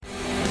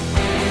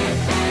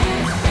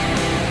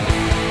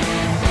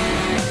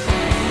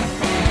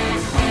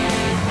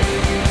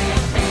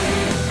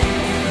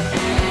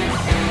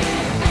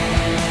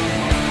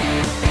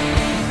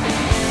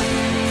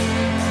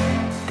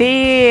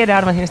Tere,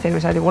 armas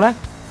investeerimisraadio kuule.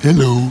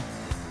 Hello.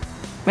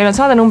 Meil on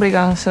saade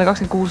numbriga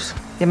 126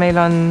 ja meil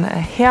on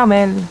hea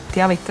meel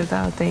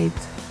teavitada teid,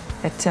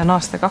 et see on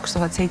aasta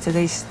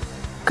 2017.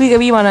 Kõige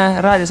viimane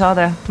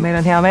raadiosaade. Meil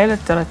on hea meel,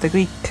 et te olete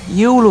kõik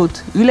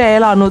jõulud üle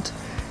elanud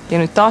ja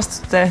nüüd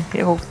taastute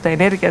ja kogute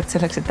energiat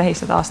selleks, et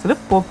tähistada aasta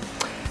lõppu.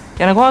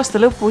 Ja nagu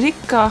aasta lõpus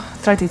ikka,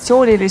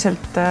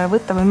 traditsiooniliselt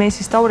võtame me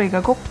siis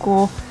Tauriga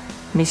kokku,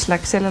 mis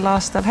läks sellel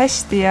aastal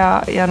hästi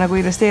ja nagu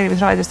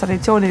investeerimisraadios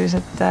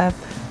traditsiooniliselt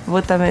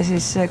võtame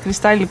siis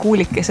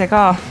kristallkuulikese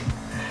ka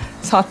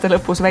saate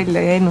lõpus välja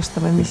ja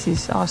ennustame, mis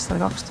siis aastal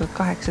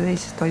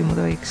 2018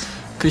 toimuda võiks.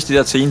 Kristi,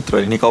 tead, see intro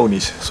oli nii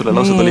kaunis. Sulle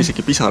lasud oli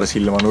isegi pisara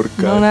silma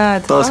nurka. No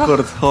näed.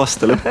 Taaskord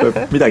aasta lõppeb,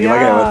 midagi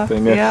vägevat.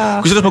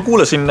 Kusjuures ma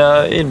kuulasin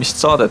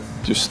eelmist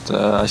saadet just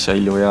äsja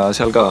Ilju ja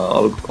seal ka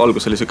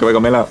algus oli siuke väga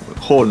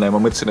melanhoolne ja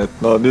ma mõtlesin, et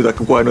no nüüd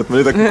hakkab kohe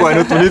nutma,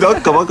 nüüd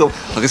hakkab.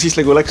 Aga siis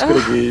nagu läks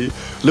kuidagi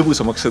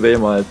lõbusamaks see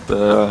teema, et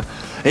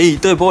ei,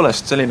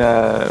 tõepoolest selline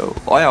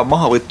aja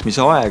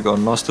mahavõtmise aeg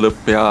on aasta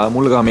lõpp ja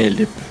mulle ka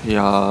meeldib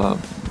ja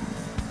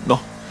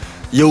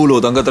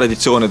jõulud on ka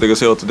traditsioonidega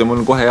seotud ja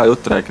mul on kohe hea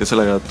jutt rääkida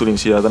sellega, et tulin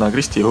siia täna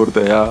Kristi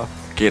juurde ja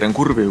keeran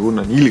kurvi ja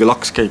kunnen, ilge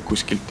laks käib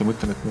kuskilt ja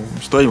mõtlen, et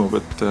mis toimub,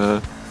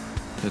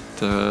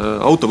 et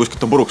auto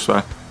kuskilt on puruks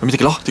või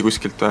midagi lahti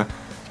kuskilt või.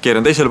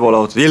 Keeran teisel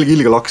poole autot,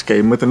 ilge laks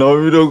käib, mõtlen,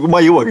 no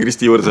ma ei jõuagi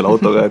Kristi juurde selle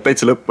autoga, et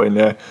täitsa lõpp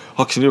on ja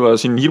hakkasin juba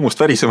siin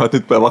hirmust värisema, et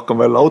nüüd peab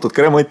hakkama veel autot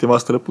ka remontima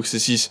aasta lõpuks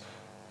ja siis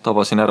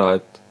tabasin ära,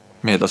 et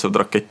mehed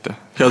lasevad rakette.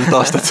 Head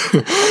aastat.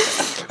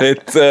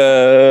 Et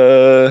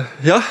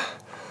jah,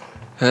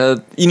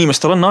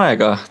 inimestel on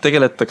aega,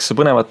 tegeletakse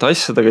põnevate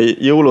asjadega,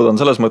 jõulud on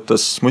selles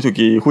mõttes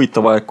muidugi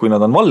huvitav aeg, kui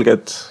nad on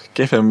valged,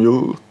 kehvem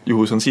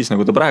juhus on siis,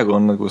 nagu ta praegu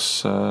on, kus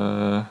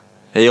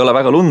ei ole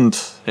väga lund,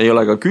 ei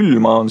ole ka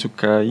külma, on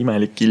siuke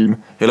imelik ilm,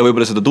 ei ole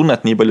võib-olla seda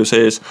tunnet nii palju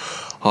sees,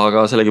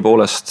 aga sellegi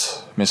poolest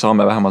me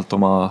saame vähemalt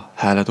oma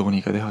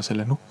hääletooniga teha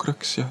selle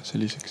nukraks ja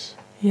selliseks.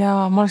 Ja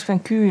ma oleks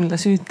pidanud küünla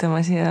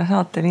süütama siia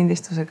saate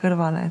lindistuse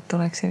kõrvale, et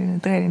oleks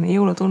selline tõeline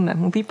jõulutunne,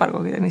 mu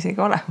piparkoogid on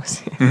isegi olemas.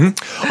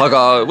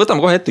 Aga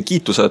võtame kohe ette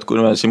kiitused, kui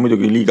me siin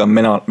muidugi liiga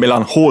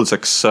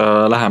melanhoolseks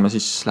läheme,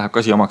 siis läheb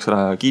kasi omaks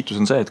ära. Kiitus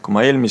on see, et kui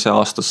ma eelmise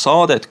aasta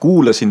saadet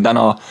kuulasin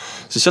täna,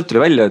 siis sealt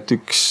tuli välja, et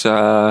üks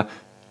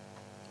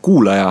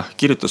kuulaja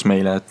kirjutas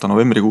meile, et ta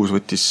novembrikuus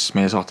võttis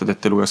meie saated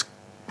ette,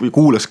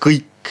 kuulas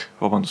kõik,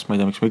 vabandust, ma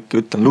ei tea, miks ma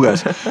ikka ütlen,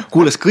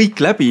 kuulas kõik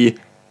läbi.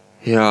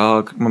 Ja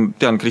ma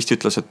tean, Kristi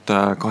ütles, et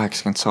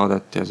 80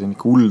 saadet ja see on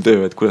ikka hull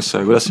töö, et kuidas sa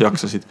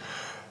jaksasid.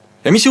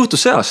 Ja mis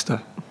juhtus see aasta?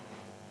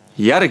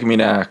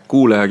 Järgmine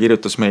kuulaja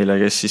kirjutas meile,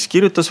 kes siis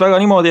kirjutas väga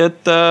niimoodi,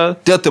 et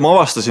teate, ma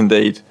avastasin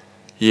teid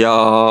ja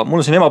mul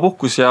on siin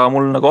emapuhkus ja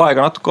mul nagu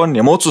aega natuke on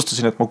ja ma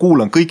otsustasin, et ma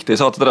kuulan kõik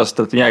teie saated ära, sest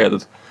te olete nii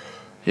ägedad.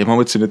 Ja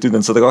ma mõtlesin, et nüüd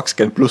on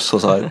 120 pluss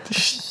osa, et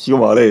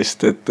jumal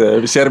eest, et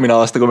mis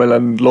järgmine aasta, kui meil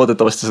on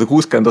loodetavasti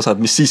 160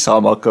 osad, mis siis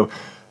saama hakkab.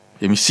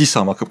 Ja mis siis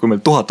saama hakkab, kui meil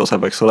 1000 osa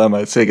peaks olema,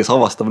 et see, kes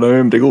avastab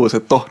novembrikuus,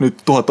 et nüüd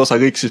 1000 osa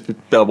kõik, siis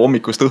peab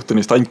hommikust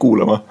õhtunist ainult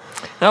kuulama.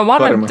 No ma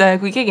arvan, et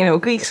kui keegi nagu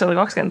kõik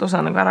 120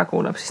 osa nagu ära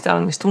kuulab, siis ta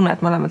on vist tunne,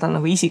 et me oleme tal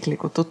nagu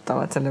isiklikult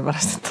tuttavad,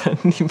 sellepärast, et ta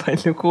on nii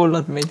palju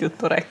kuulnud meid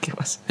juttu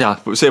rääkimas. Ja,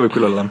 see võib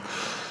küll olla.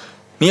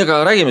 Nii, aga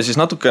räägime siis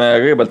natukene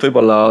kõigepealt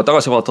võib-olla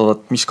tagasi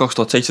vaatavad, mis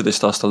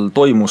 2017 aastal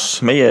toimus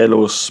meie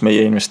elus,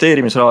 meie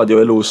investeerimisraadio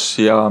elus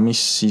ja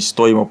mis siis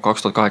toimub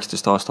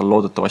 2018 aastal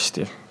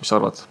loodetavasti. Mis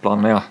arvad?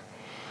 Plaan on hea?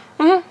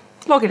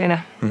 Loogiline.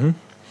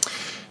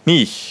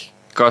 Nii,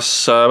 kas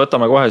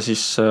võtame kohe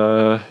siis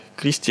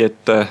Kristi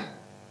ette,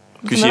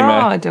 küsime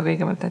raadio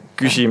kõigepealt ette.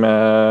 Küsime,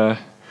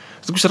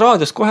 kui sa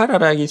raadiost kohe ära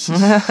räägid,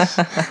 siis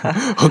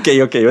okei,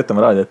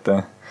 võtame raadio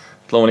ette.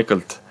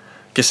 Loomulikult,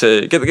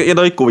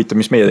 keda ikka huvitab,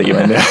 mis meie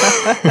tegime?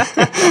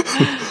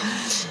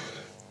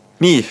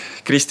 Nii,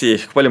 Kristi,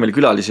 kui palju meil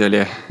külalisi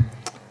oli?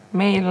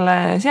 Meil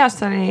see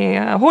aasta oli,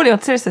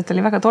 hoolivat sellest, et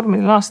oli väga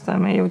tormiline aasta,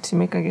 me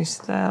jõudsime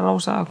ikkagist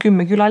lausa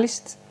 10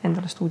 külalist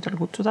endale stuudiole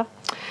kutsuda.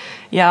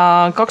 Ja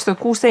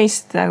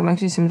 2016, kui me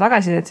küsisime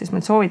tagasi, et siis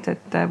meil sooviti,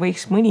 et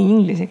võiks mõni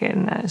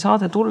inglisekeelne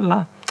saade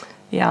tulla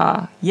ja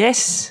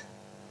yes,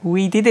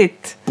 we did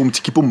it.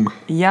 Pum-tsiki-pum.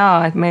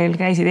 Ja et meil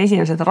käisid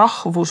esimesed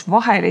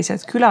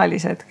rahvusvahelised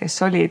külalised, kes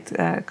olid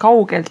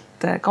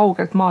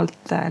kaugelt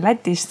maalt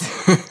Lätist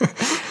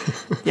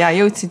ja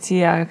jõudsid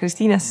siia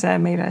Kristiinasse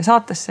meile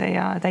saatesse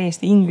ja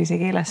täiesti inglise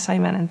keeles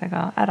saime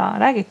nendega ära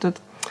räägitud.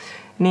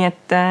 Nii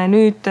et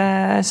nüüd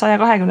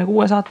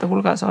 126 saate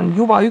hulgas on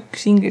juba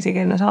üks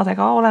inglisekeelne saade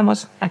ka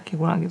olemas. Äkki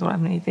kunagi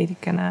tuleb neid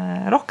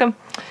veidikene rohkem.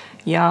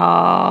 Ja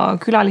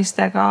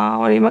külalistega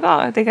olime ka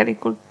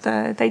tegelikult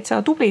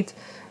täitsa tublid.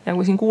 Ja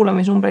kui siin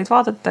kuulamisnumbreid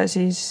vaadata,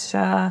 siis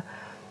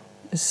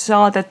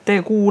saadete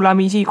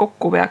kuulamisi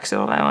kokku peaks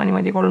olema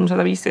niimoodi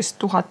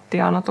 315 000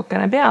 ja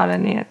natukene peale,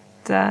 nii et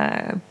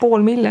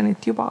 500,000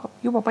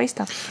 juba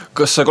paistab.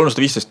 Kas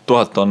 315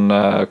 000 on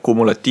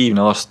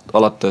kumulatiivne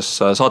alates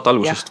saate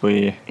algusest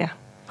või? Jah.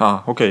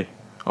 Okei.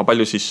 Aga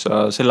palju siis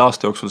selle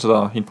aasta jooksul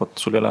seda infot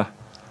sul ei ole?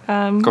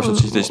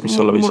 2017, mis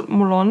olla võis?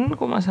 Mul on,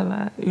 kui ma selle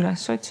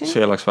üles otsin.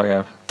 See oleks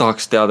vägev.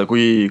 Tahaks teada,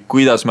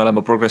 kuidas me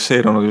oleme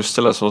progresseerunud just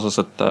selles osas,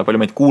 et palju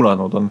meid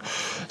kuulanud on.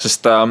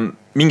 Sest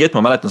mingi hetk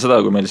ma mäletan seda,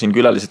 kui meil siin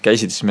külalised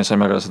käisid, siis me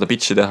saime ka seda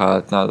pitchi teha,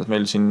 et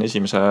meil siin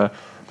esimese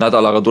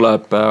nädalaga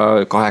tuleb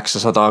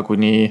 800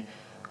 kuni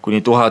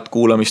 1000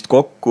 kuulamist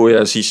kokku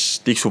ja siis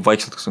tiksub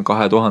vaikselt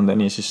 2000,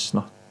 nii siis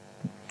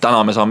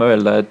täna me saame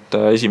öelda, et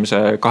esimese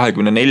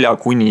 24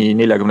 kuni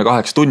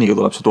 48 tunniga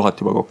tuleb see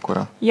 1000 juba kokku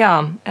ära.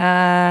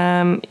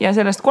 Ja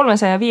sellest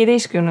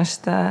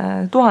 315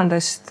 000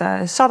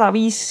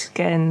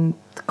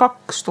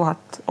 152 000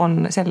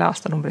 on selle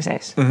aasta numbri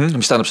sees.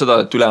 Mis tähendab seda,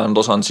 et ülejäänud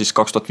osa on siis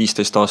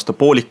 2015 aasta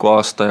pooliku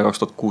aasta ja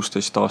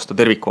 2016 aasta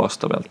terviku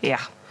aasta pealt.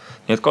 Jah.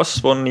 Nii et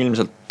kasv on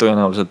ilmselt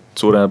tõenäoliselt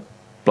suure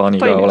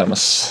plaaniga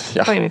olemas.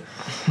 Toimib.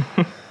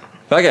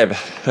 Vägev.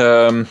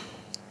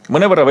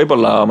 Mõnevõrra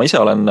võib-olla ma ise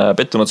olen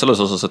pettunud selles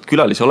osas, et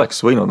külalisi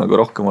oleks võinud nagu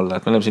rohkem olla,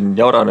 et me oleme siin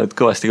jauranud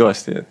kõvasti,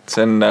 et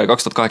see on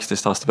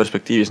 2018 aasta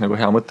perspektiivis nagu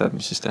hea mõte, et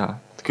mis siis teha.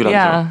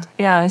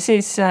 Ja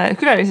siis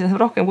külalisi saab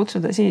rohkem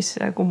kutsuda siis,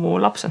 kui mu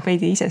laps on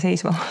veidi ise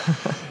seisma.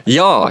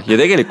 ja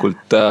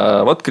tegelikult,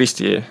 vaat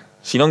Kristi,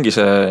 siin ongi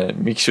see,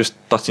 miks just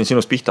tahtsin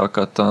sinust pihta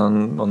hakata,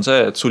 on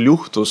see, et sul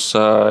juhtus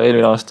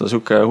eelmine aasta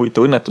siuke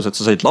huvitav õnnetus, et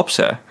sa said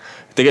lapse.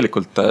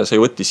 Tegelikult see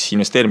võttis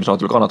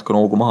investeerimisraadul ka natuke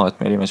noogu maha, et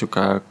me olime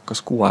siuke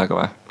kas 6 aega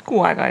või?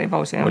 6 aega oli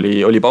pausi, jah.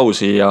 Oli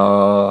pausi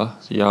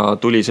ja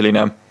tuli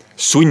selline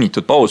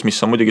sunnitud paus,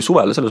 mis on muidugi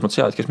suvele selles mõttes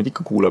hea, et kes meid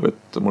ikka kuuleb,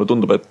 et mulle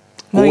tundub, et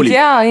kooli... No ei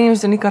tea,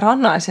 inimesed on ikka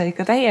rannas ja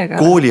ikka täiega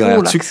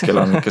kooliajad tsükkel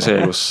on ikka see,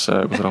 kus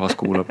rahvas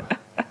kuulab.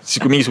 Siis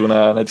kui mingisugune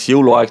näiteks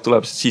jõuluaeg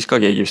tuleb, siis ka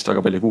keegi vist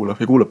väga palju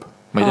kuulab.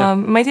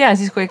 Ma ei tea,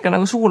 siis kui ikka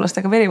nagu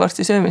suulastega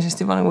verivorsti söömisest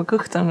juba nagu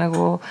kõht on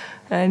nagu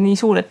nii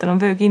suur, et enam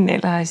vöö kinni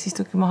ei lähe, siis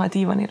tukki maha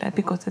diivanile ja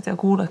pikutad ja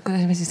kuulad,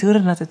 kuidas me siis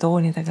õrnade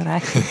toonidega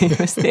rääkime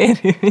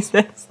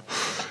investeerimisest.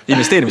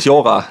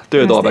 Investeerimisjooga,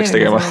 töötoa peaks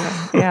tegema.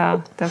 Jaa,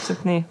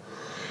 täpselt nii.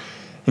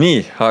 Nii,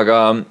 aga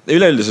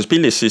üleüldises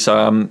pildis siis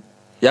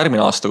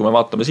järgmine aasta, kui me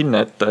vaatame sinna,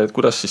 et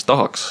kuidas siis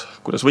tahaks,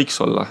 kuidas võiks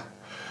olla.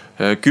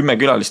 10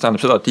 külalist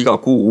tähendab seda, et iga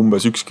kuu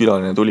umbes 1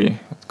 külaline tuli.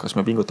 Kas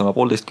me pingutame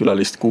 1,5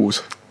 külalist kuus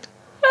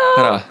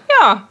ära?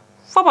 Jaa,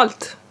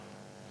 vabalt.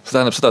 See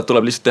tähendab seda, et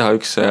tuleb lihtsalt teha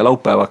üks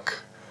laupäevak.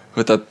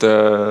 Võtad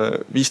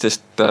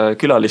 15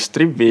 külalist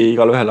rivvi,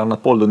 igal ühel annad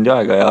pool tundi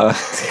aega ja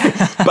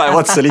päev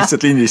otsa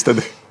lihtsalt lindistad.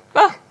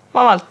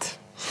 Vabalt.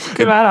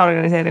 Küll me ära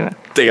organiseerime.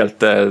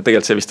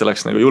 Tegelikult see vist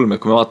oleks nagu julm, et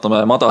kui me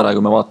vaatame Madara,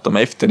 kui me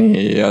vaatame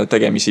Efteni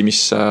tegemisi,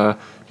 mis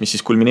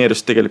siis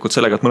kulmineerus tegelikult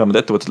sellega, et mõlemad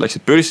ettevõtted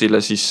läksid börsile,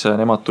 siis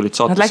nemad tulid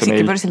saatesse meil. Nad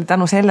läksidki börsile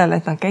tänu sellele,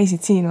 et nad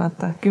käisid siin,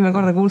 vaata, 10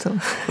 korda kuulsam.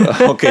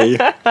 Okei,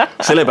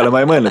 selle peale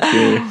ma ei mõelnudki.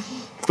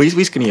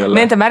 Võiski nii olla.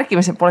 Nende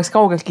märkimised poleks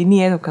kaugeltki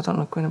nii edukad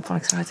olnud, kui nad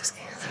poleks raadioski.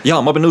 Ja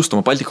ma pean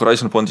nõustuma, Baltic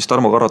Horizon Fondist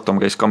Tarmo Karotam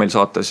käis ka meil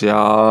saates ja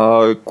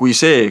kui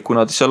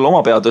nad seal oma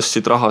pea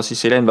tõstsid raha, siis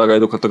ei läinud väga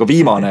edukalt, aga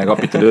viimane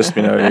kapitali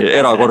tõstmine oli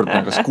erakordne,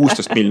 kas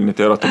 16 miljonit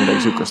eurot või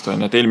midagi sükast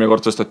on, et eelmine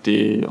kord tõstati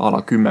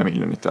ala 10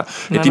 miljonit.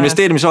 Et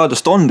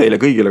investeerimisraadiost on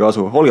teile kõigile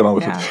kasu, olge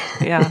magusad.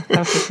 Ja,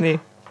 täpselt nii.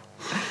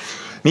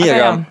 Nii,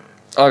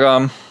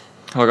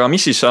 aga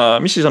mis siis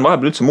on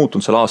vahepeal üldse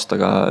muutunud selle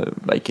aastaga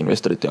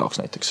väikeinvestorite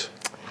jaoks näiteks?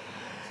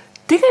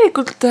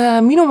 Tegelikult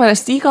minu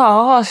meelest iga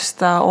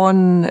aasta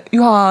on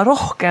üha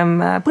rohkem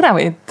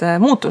põnevaid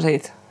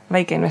muutuseid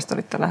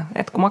väikeinvestoritele.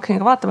 Et kui ma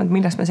hakkasin ka vaatama, et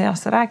millest me see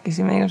aasta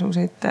rääkisime,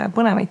 igasuguseid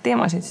põnevaid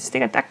teemasid, siis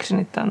tegelikult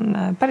actionit on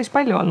päris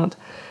palju olnud.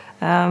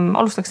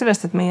 Alustaks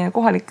sellest, et meie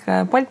kohalik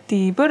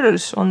Balti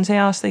börs on see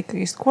aasta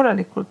ikkagist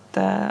korralikult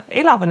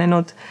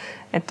elavnenud,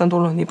 et on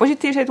tulnud nii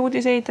positiivseid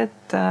uudiseid,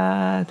 et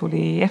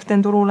tuli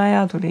Eften turule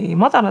ja tuli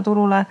Madara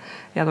turule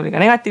ja tuli ka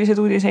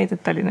negatiivseid uudiseid,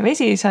 et Tallinna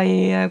Vesi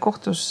sai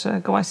kohtus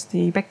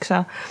kõvasti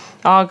peksa.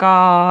 Aga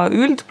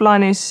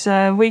üldplaanis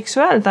võiks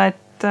öelda,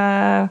 et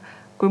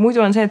kui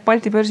muidu on see, et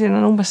Balti börsil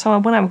on umbes sama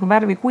põnev kui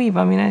värvi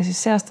kuivamine, siis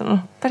see aasta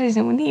päris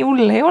nagu nii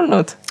hull ei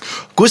olnud.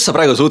 Kus sa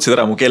praegu suutsid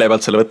ära mu keele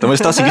pealt selle võtta? Ma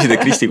just tahtsin küsida,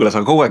 Kristi, kuule,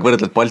 sa kogu aeg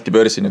võrdled Balti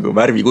börsi nagu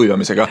värvi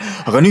kuivamisega.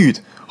 Aga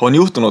nüüd on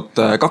juhtunud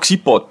 2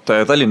 IPO-t,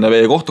 Tallinna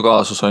Vee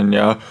kohtukaasus on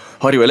ja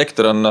Harju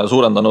Elekter on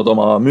suurendanud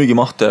oma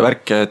müügimahte ja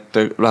värke,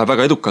 et läheb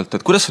väga edukalt.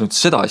 Et kuidas sa nüüd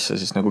seda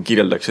asja siis nagu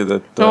kirjeldaksid,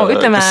 et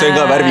ütleme, kas see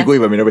on ka värvi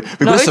kuivamine?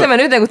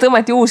 Ütleme nüüd nagu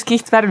tõmmati uus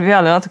kiht värvi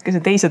peale natuke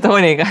see teise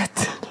tooniga,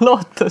 et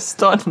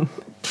lootust on.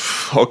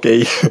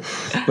 Okei,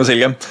 no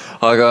selge.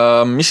 Aga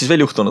mis siis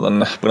veel juhtunud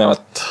on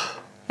põnevat?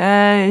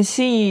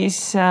 Siis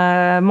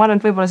ma arvan,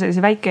 et võib-olla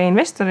sellise väike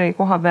investori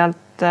koha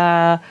pealt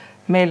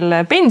meil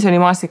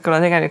pensionimaastikul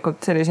on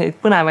tegelikult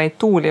selliseid põnevaid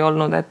tuuli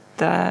olnud,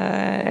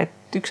 et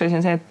üks asi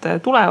on see, et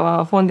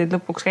tulevafondid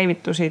lõpuks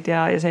käivitusid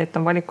ja see, et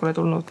on valikule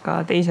tulnud ka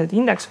teised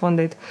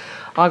indeksfondid,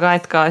 aga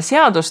et ka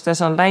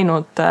seadustes on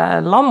läinud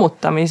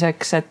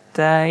lammutamiseks,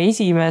 et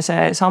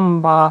esimese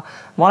samba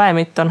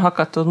valemit on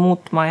hakatud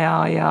muutma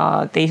ja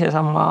teise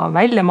samba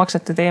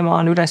väljamaksete teema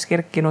on üles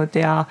kerkinud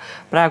ja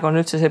praegu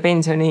on üldse see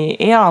pensioni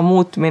ea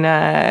muutmine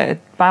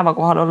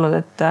päevakohal olnud,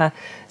 et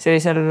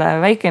sellisel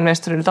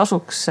väikeinvestoril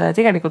tasuks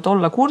tegelikult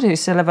olla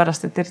kursis,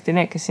 sellepärast et eriti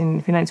need, kes siin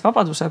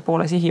finantsvabaduse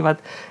poole sihivad,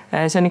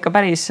 see on ikka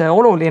päris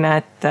oluline,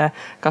 et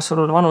kas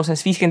sul vanuses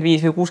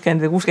 55 või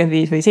 60 või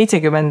 65 või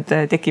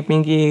 70 tekib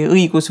mingi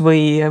õigus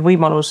või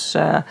võimalus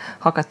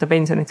hakata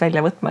pensionit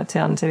välja võtma, et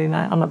see on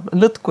selline, annab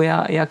lõtku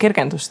ja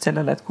kergendust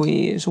sellele, et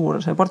kui suur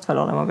see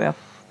portfell olema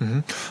peab.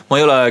 Ma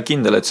ei ole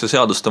kindel, et see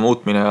seaduste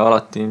muutmine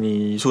alati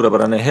nii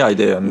suurepärane hea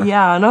idee on.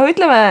 Ja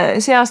ütleme,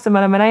 see aasta me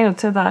oleme näinud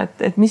seda,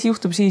 et mis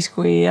juhtub siis,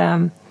 kui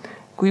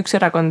üks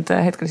erakond,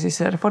 hetkel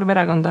siis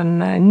Reformierakond on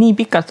nii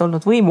pikalt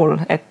olnud võimul,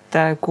 et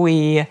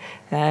kui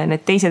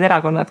need teised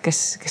erakonnad,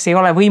 kes ei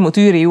ole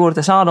võimutüüri juurde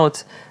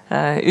saanud,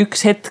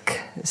 üks hetk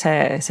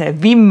see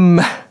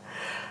vimm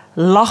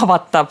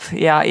lahvatab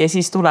ja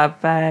siis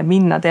tuleb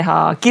minna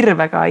teha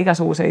kirvega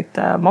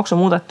igasuguseid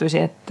maksumuudatusi,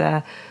 et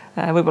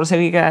võib-olla see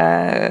kõige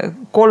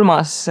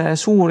kolmas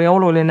suur ja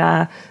oluline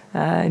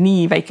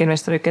nii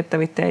väikeinvestorid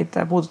ettevõtjaid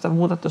puudutav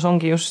muudatus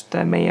ongi just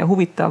meie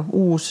huvitav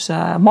uus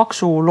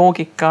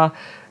maksuloogika,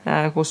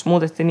 kus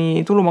muudeti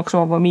nii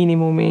tulumaksuvaba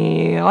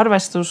miinimumi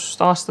arvestust,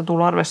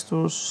 aastatulu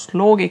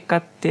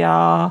arvestusloogikat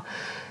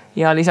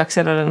ja lisaks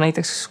sellele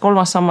näiteks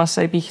kolmas sammas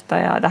sai pihta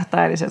ja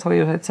tähtajalised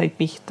hoiused said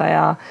pihta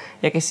ja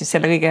kes siis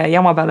selle kõige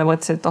jama peale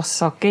mõtles, et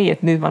okei,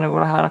 et nüüd ma nagu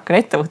hakkan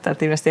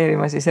ettevõttelt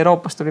investeerima, siis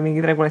Euroopast tuli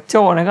mingeid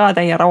regulatsioone ka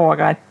täie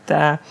rauaga, et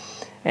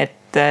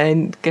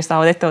kes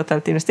tahavad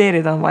ettevõttelt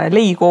investeerida, on vaja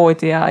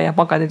leikoodi ja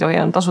pangad ei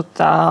tohi on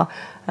tasuta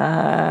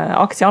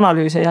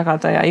aktsiaanalüüse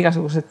jagada ja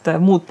igasugused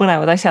muud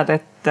põnevad asjad,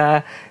 et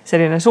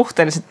selline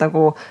suhteliselt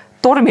nagu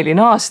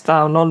tormiline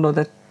aasta on olnud,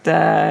 et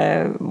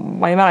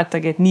ma ei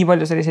mäletagi, et nii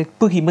palju selliseid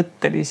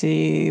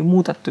põhimõttelisi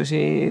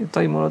muudatusi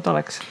toimunud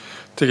oleks.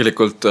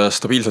 Tegelikult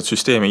stabiilset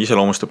süsteemi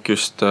iseloomustabki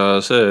just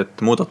see, et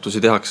muudatusi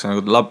tehakse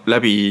nagu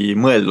läbi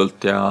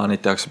mõeldult ja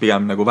neid tehakse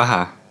pigem nagu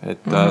vähe.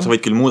 Et sa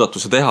võid küll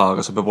muudatuse teha,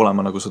 aga sa peab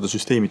olema nagu seda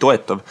süsteemi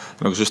toetav.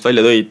 Nagu sa just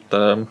välja tõid,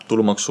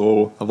 tulumaksu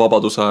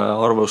vabaduse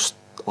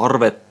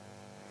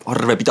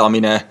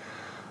arvepidamine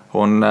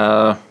on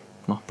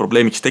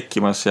probleemiks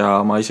tekkimas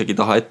ja ma isegi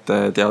taha ette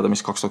teada, mis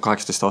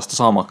 2018 aasta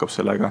saama hakkab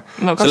sellega.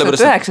 No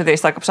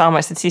 2019 hakkab saama,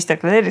 et siis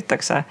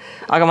deklareeritakse.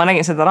 Aga ma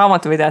nägin seda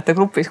raamatupidajate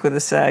grupis,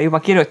 kuidas juba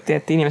kirjuti,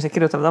 et inimesed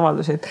kirjutavad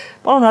avaldusi, et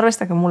palun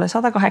arvestage mulle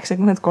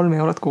 183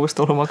 eurot kuus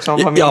tulumaksu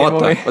vaba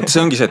miinimumi. Vaata,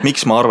 see ongi see, et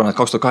miks ma arvan, et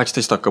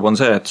 2018 hakkab, on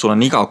see, et sul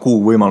on iga kuu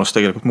võimalus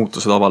tegelikult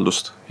muuta seda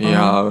avaldust.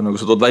 Ja nagu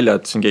sa tood välja,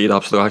 et siin keegi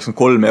tahab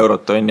 183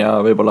 eurot on ja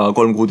võib-olla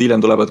 3 kuud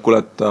hiljem tuleb, et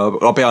kuule, et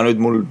pea nüüd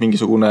mul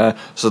mingisugune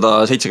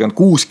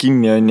 176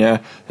 kinni on ja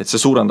et see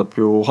suurendab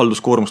ju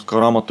halduskoormust ka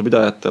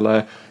raamatupidajatele,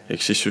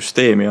 ehk siis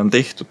süsteemi on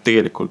tehtud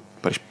tegelikult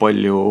päris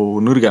palju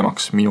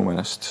nõrgemaks minu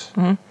meelest.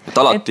 Et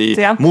alati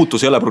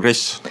muutus ei ole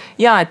progress.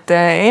 Ja, et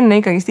enne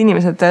ikkagi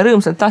inimesed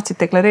rõõmsalt tahtsid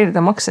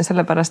deklareerida makse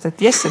sellepärast,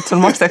 et et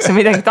sul makstakse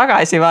midagi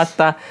tagasi,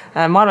 vaata.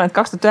 Ma arvan, et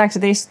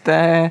 2019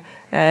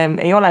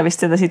 ei ole vist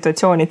seda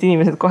situatsiooni, et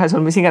inimesed kohe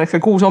sul mis iganes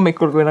 6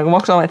 hommikul, kui nagu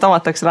maksuamet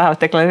avatakse, lähevad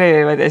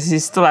deklareerivad ja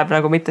siis tuleb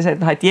nagu mitte see,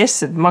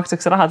 et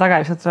makstakse raha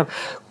tagasi, et tuleb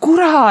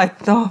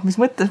kurat,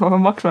 mis mõttes ma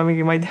pean maksma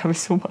mingi, ma ei tea,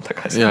 mis summa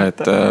tagasi. Ja,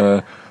 et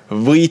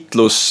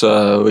võitlus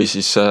või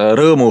siis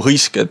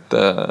rõõmuhõisked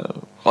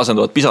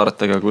asenduvad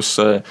pisaratega, kus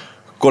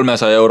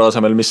 300 euro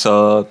asemel, mis sa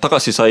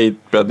tagasi said,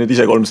 pead nüüd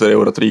ise 300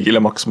 eurot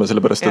riigile maksma,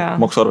 sellepärast et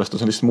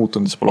maksuarvestus on lihtsalt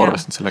muutunud ja sa pole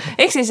arvestanud sellega.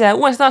 Ehk siis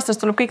uuest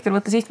aastast tuleb kõikidel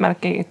võtta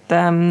sihtmärki, et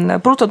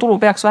brutotulu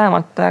peaks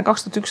vähemalt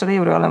 2100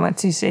 euro olema, et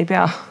siis ei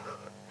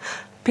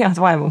pead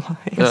vaevuma.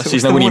 Ja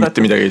siis nagu nii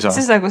mitte midagi ei saa.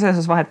 Siis nagu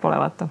selles vahet pole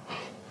vaata.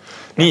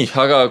 Nii,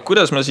 aga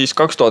kuidas me siis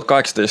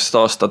 2018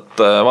 aastat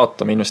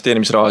vaatame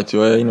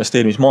investeerimisraadio ja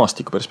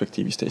investeerimismaastiku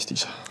perspektiivist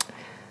Eestis?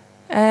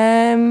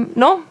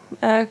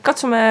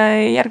 Katsume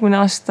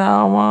järgmine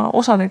aasta oma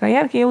osadega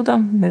järgi jõuda.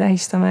 Me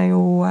tähistame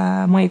ju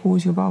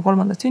maikuus juba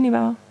 3.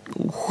 sünnipäeva.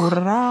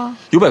 Hurraa!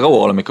 Jube kaua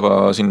oleme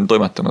ikka siin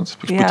toimetanud.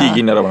 Butiigi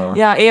kinni ära panema.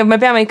 Ja me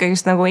peame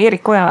ikkagist nagu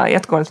Eerik Koja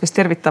jätkuvalt vist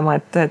tervitama,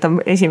 et ta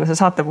esimese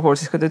saate puhul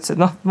siis, kui ta ütles, et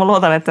ma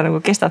loodan, et ta nagu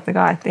kestate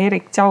ka, et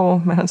Eerik, tšau,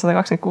 meil on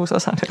 126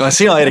 osa.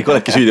 Sina, Eerik,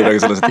 oledki süüdi praegu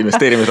selles, et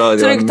investeerimisraadio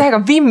on... See on üks täiega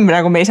vimm,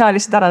 nagu me ei saa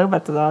lihtsalt ära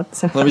lõpetada.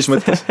 No mis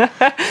mõttes?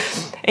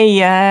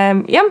 Ei,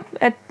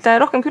 et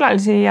rohkem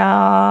külalisi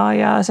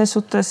ja ses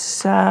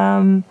suhtes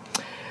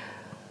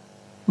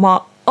ma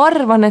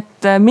arvan,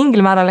 et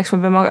mingil määral eks me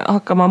peame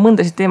hakkama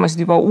mõndasid teemasid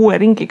juba uue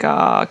ringiga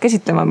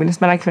käsitlema,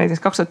 millest me rääkisime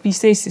näiteks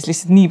 2015, siis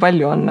lihtsalt nii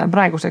palju on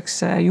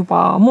praeguseks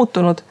juba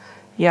muutunud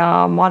ja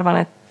ma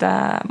arvan, et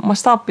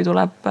mastaapi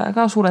tuleb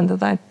ka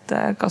suurendada, et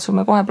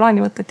katsume kohe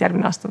plaani võtta, et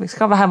järgmine aasta võiks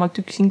ka vähemalt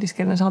üks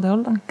ingliskeelne saade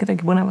olla,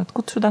 kedagi põnevat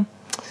kutsuda.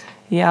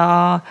 Ja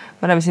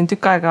me oleme siin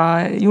tükk aega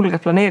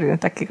julgelt planeerinud,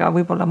 et äkki ka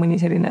võib-olla mõni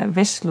selline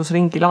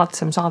vestlusringi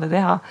laatsem saade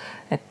teha,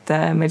 et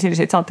meil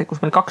selliseid saateid,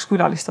 kus meil 2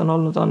 külalist on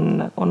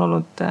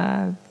olnud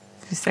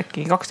siis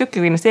äkki 2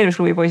 tükki, kui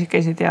investeerimisklubi poisid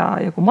käisid ja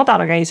kui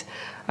Madara käis,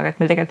 aga et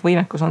meil tegelikult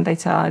võimekus on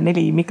täitsa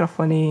 4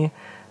 mikrofoni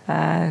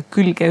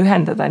külge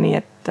ühendada, nii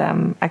et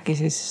äkki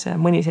siis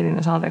mõni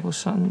selline saade,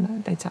 kus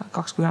on täitsa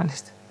 2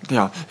 külalist.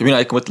 ja mina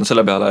ikka mõtlen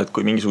selle peale, et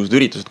kui mingisugused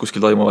üritused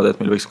kuskil toimuvad, et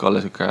meil võiks ka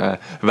olla siuke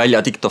välja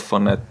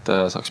diktofon, et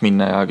saaks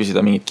minna ja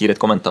küsida mingit kiiret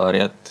kommentaari,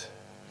 et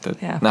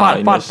ja,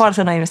 paar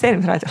sõna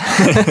investeerimisraadiolle.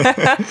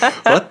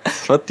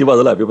 Vat, juba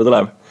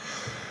tuleb.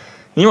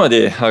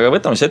 Niimoodi, aga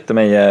võtame siis ette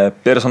meie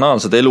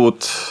personaalsed elud,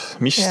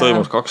 mis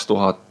toimus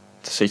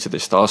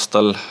 2017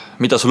 aastal,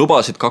 mida sa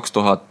lubasid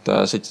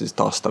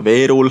 2017 aasta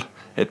veerul,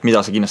 et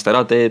mida sa kindlasti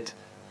ära teed,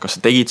 kas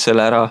sa tegid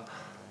selle ära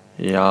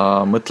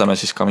ja mõtleme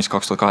siis ka, mis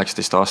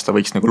 2018 aasta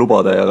võiks nagu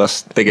lubada ja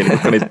kas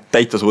tegelikult ka neid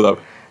täita suudab.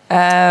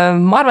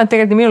 Ma arvan, et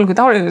tegelikult minul kui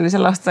Tauril oli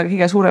selle aasta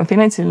kõige suurem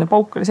finantsiline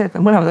pauk oli see, et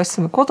me mõlemad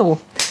ostsime kodu.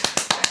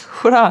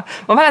 Hurraa!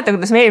 Ma mäletan,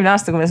 kuidas me eelmine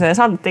aasta, kui me selle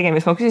saadet tegime,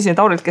 siis ma küsisin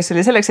Taurilt, kes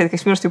oli selleks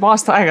hetkeks minust juba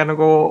aasta aega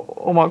nagu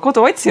oma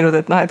kodu otsinud,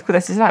 et noh, et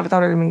kuidas siis läheb,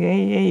 Tauril mingi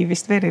ei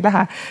vist veel ei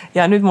lähe.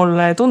 Ja nüüd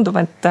mulle tundub,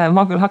 et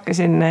ma küll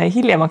hakkasin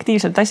hiljem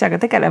aktiivselt asjaga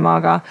tegelema,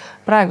 aga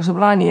praeguse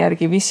plaani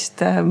järgi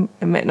vist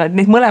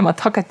neid mõlemat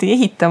hakati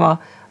ehitama,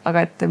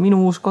 aga et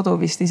minu uus kodu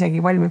vist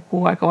isegi valmib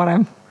kuu aega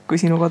varem kui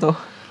sinu kodu.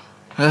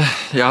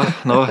 Jah,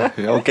 no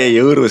okei,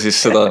 õõru siis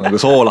seda nagu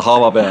soola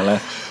haava peale.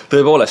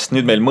 Tõepoolest,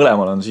 nüüd meil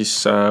mõlemal on siis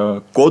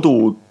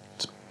kodud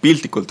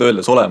piltlikult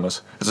öeldes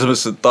olemas.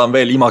 Ta on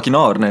veel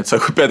imaginaarne, et sa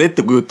pead ette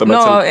kujutama.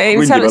 No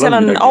seal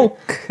on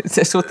auk,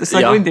 ses suhtes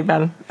seal krundi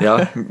peal. Ja,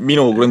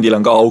 minu krundil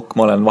on ka auk,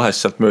 ma olen vahest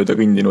sealt mööda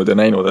kõndinud ja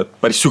näinud, et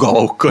päris sügav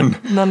auk on.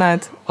 No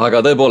näed.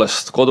 Aga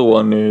tõepoolest, kodu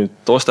on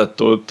nüüd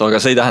ostetud, aga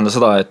see ei tähenda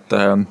seda, et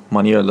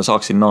ma nii-öelda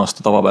saaksin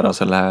naasta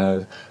tavapärasele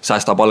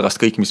säästa palgast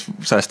kõik, mis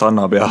säästa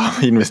annab ja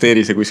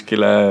investeeri see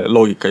kuskile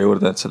loogika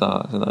juurde, et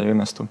seda ei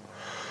õnnestu.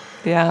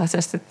 Ja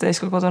sest, et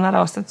kui kodu on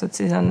ära ostetud,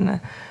 siis on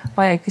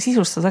vaja ikka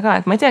sisustada ka,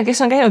 et ma ei tea, kes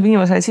on käinud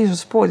viimasel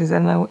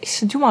sisustuspoodidel nagu,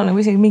 issand jumal, nagu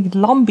isegi mingid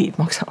lambid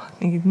maksavad,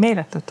 mingid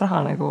meeletut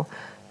raha nagu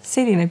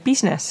selline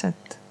business,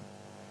 et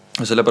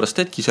sellepärast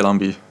teedki see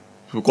lambi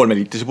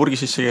 3-liitrise purgi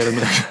sisse keerad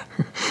midagi.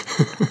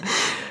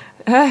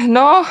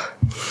 No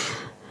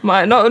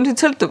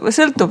nüüd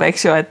sõltub,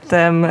 eks ju, et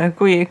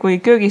kui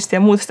köögist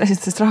ja muudest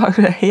asjadest raha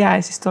üle ei jää,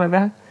 siis tuleb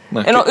jah.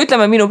 No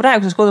ütleme minu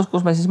praeguses kodus,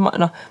 kus me siis,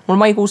 mul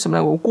maikuus saab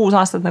nagu 6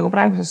 aastat nagu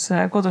praeguses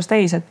kodus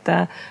täis, et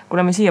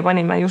kuna me siia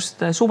panime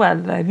just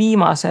suvel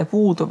viimase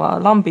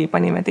puuduva lambi,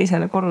 panime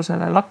teisele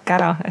korrusele lakk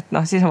ära, et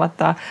siis on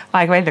vaata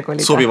aeg välja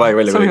kolida. Sobiv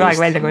aeg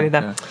välja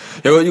kolida.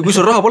 Ja kui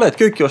sul raha pole, et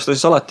kööki osta,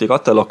 siis alati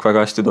katelokk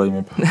väga hästi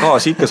toimib.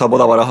 Gaas ikka saab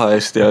odava raha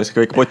eest ja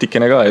kõik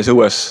potikene ka ja siis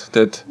õues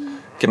teed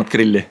kennad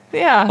grilli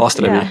aasta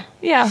läbi.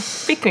 Ja,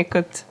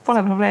 piknikud,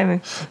 pole probleemi.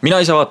 Mina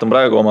ise vaatan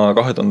praegu oma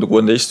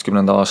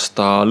 2016.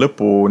 aasta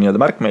lõpu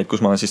nii-öelda märkmeid,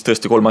 kus ma olen siis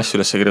tõesti 3 asju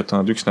üles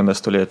kirjutanud. Üks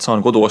nendest oli, et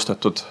saan kodu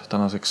ostetud.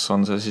 Tänaseks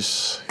on see siis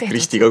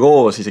Kristiga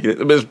koos. Isegi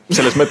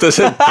selles mõttes,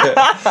 et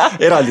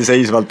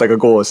eraldiseisvalt, aga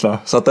koos.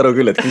 Saate aru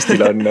küll, et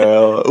Kristil on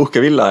uhke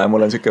villa ja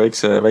mul on siuke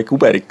väike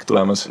uberik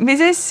tulemas.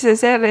 Mis asja,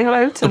 seal ei ole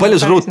üldse. No palju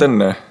sul ruut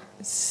enne?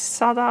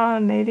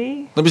 104.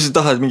 No mis sa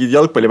tahad mingid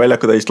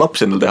jalgpalliväljaku täist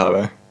lapsi endal teha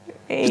või?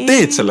 Mis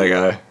teed sellega?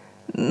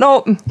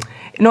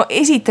 No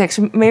esiteks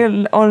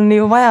meil on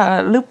ju vaja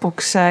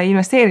lõpuks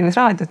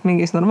investeerimisraadiot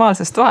mingis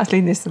normaalses toas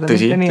lindistada.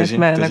 Tõsi.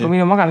 Nagu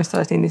minu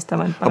magamistoas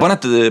lindistama. Aga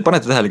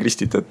panete tähele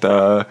Kristit, et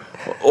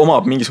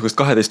omab mingisugust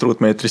 12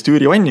 ruutmeetrist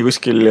üürivanni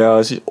kuskil ja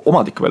siis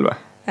omad ikka veel või?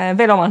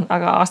 Veel oman,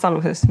 aga aasta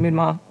alguses müün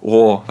maha.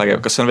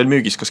 Vägev. Kas see on veel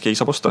müügis? Kas keegi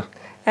saab osta?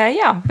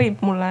 Jaa, võib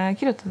mulle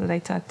kirjutada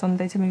täitsa, et on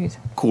täitsa müügis.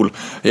 Cool.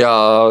 Ja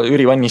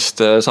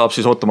üürivannist saab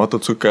siis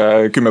ootamatult suke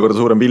 10 korda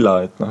suurem villa,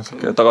 et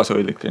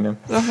tagasihoidlik.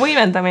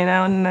 Võimendamine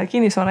on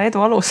kinnisvara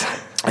edu alus.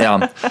 Ja,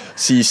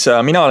 siis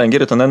mina olen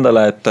kirjutanud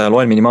endale, et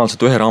loen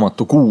minimaalselt 1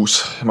 raamatu kuus.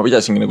 Ma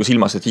pidasin nagu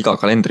silmas, et iga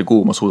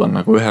kalendrikuu ma suudan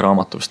nagu 1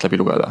 raamatu vist läbi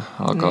lugeda.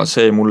 Aga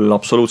see mul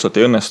absoluutselt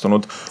ei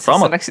õnnestunud. Sa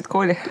läksid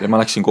kooli? Ma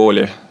läksin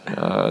kooli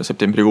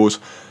septembrikuus.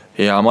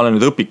 Ja ma olen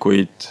nüüd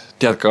õpikuid,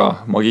 tead ka,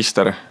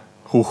 magister,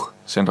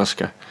 see on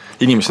raske.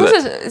 Inimesed,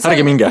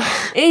 ärge minge.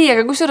 Ei,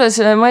 aga kusjuures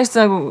ma just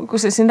nagu,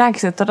 kus siin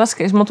rääkisid, et on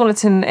raske, siis ma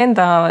tuletasin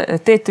enda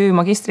TTÜ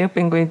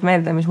magistriõpinguid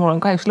meelde, mis mul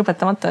on kahjuks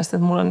lõpetamata, sest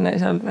et mul on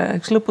seal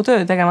üks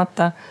lõputöö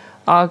tegemata.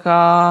 Aga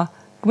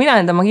kui mina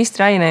enda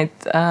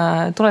magistriaineid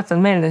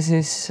tuletan meelde,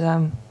 siis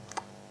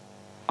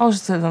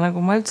ausalt öelda nagu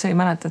ma üldse ei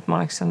mäleta, et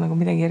ma oleks seal nagu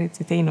midagi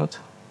eriti teinud.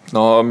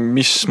 No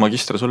mis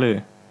magister sul oli?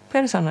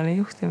 Personali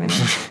juhtimine.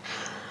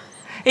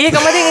 Ei,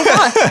 aga ma tegin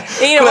ka.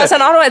 Ei, no ma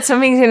saan aru, et see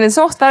on mingi selline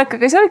software,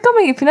 aga seal olid ka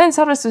mingi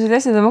finantsarvestused ja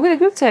asjad, ma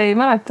kuidagi üldse ei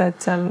mäleta,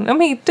 et seal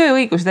mingid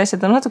tööõigused ja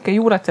asjad on natuke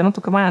juuret ja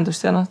natuke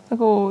majandust ja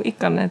nagu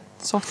ikka need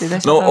softid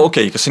asjad. No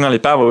okei, kas sina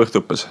olid päeva või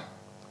õhtuõppes?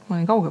 Ma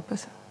olin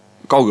kaugõppes.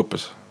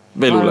 Kaugõppes?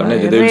 Veel hullem,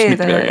 need ei tee just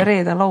mitte midagi.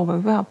 Reede,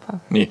 laupäev,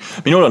 pühapäev. Nii,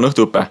 minul on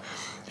õhtuõppe.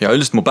 Ja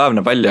üldiselt mu päev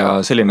näeb välja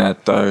selline,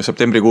 et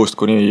septembrikuust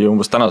kuni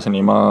umbes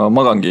tänaseni ma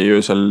magangi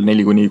öösel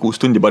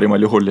 4-6 tundi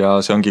parimal juhul ja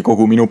see ongi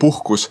kogu minu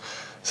puhkus.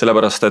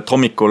 Sellepärast, et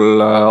hommikul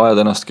ajad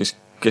ennast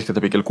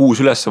keskeldabi kell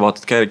 6 üles,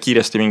 vaatad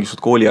kiiresti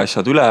mingisugused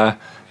kooliasjad üle,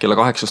 kella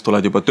 8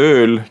 tuled juba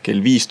tööl,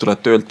 kell 5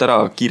 tuled töölt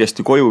ära,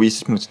 kiiresti koju,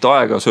 15 minutit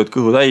aega, sööd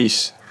kõhu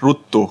täis,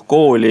 ruttu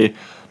kooli,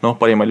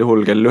 parimal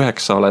juhul kell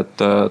 9 oled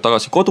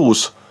tagasi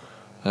kodus,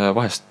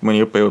 vahest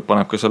mõni õppejõud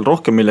paneb ka seal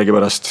rohkem millegi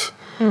pärast.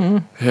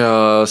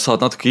 Ja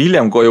saad natuke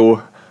hiljem koju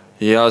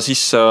ja siis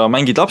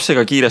mängid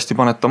lapsega kiiresti,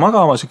 paned ta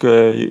magama,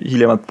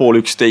 hiljemalt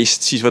 10:30,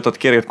 siis võtad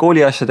kerged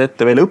kooliasjad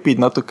ette, veel õpid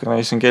natukene,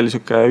 siis on kell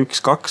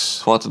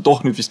 1-2, vaatad,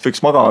 nüüd vist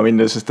võiks magama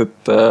minna, sest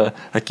et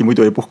äkki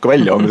muidu ei puhka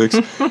välja homseks.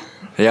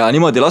 Ja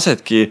niimoodi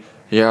lasedki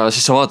ja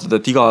siis sa vaatad,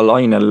 et igal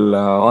ainel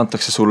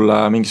antakse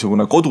sulle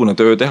mingisugune kodune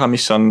töö teha,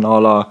 mis on a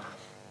la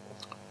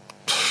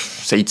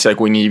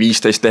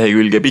 7-15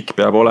 lehekülge pikk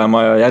peab olema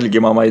ja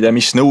jälgima, ma ei tea,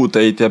 mis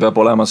nõudeid ja peab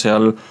olema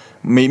seal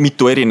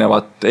mitu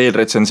erinevat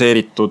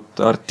eelretsenseeritud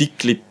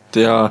artiklit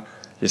ja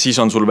siis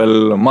on sul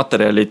veel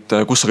materjalid,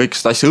 kus sa kõik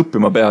seda asja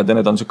õppima pead ja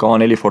need on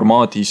A4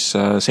 formaadis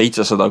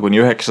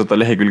 700-900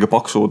 lehekülge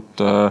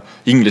paksud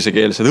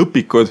inglisekeelsed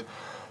õpikud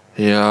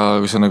ja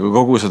kui sa nagu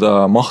kogu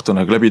seda mahtu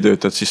nagu läbi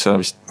töötad, siis sa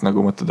vist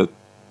nagu mõtled, et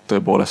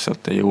tõepoolest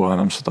sealt ei jõua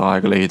enam seda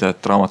aega leida,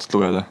 et raamatut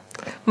lugeda.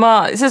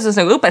 Ma selles suhtes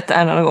nagu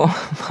õpetajana nagu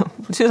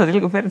süda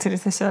tilgub verd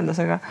sellist asja öeldes,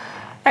 aga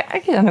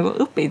äkki sa nagu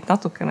õpid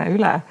natukene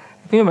üle.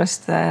 Minu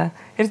meelest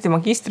eriti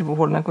magistri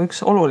puhul nagu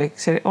üks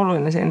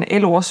oluline selline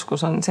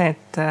eluoskus on see,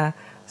 et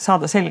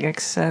saada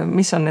selgeks,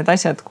 mis on need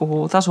asjad,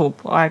 kuhu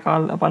tasub aega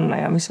alla panna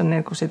ja mis on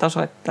need, kus ei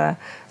tasu, et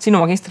sinu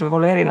magistri võib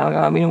olla erinev,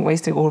 aga minu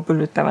magistri puhul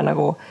küll ütleme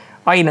nagu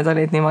ained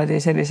olid niimoodi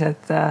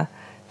sellised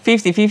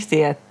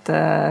 50-50, et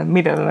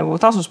millele nagu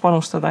tasus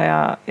panustada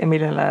ja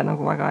millele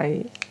nagu väga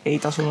ei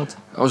tasunud.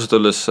 Ausalt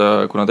öeldes,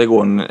 kuna tegu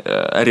on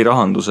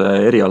ärirahanduse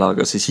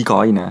erialaga, siis iga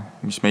aine,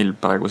 mis meil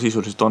praegu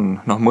sisuliselt on,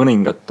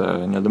 mõningate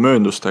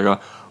mööndustega,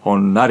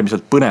 on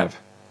äärmiselt põnev,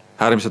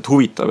 äärmiselt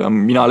huvitav ja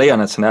mina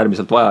leian, et see on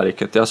äärmiselt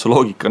vajalik, et jah, su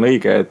loogika on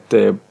õige, et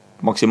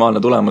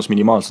maksimaalne tulemus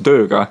minimaalse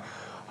tööga,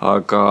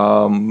 aga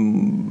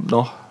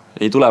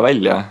ei tule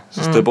välja,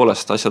 sest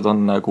tõepoolest asjad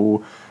on nagu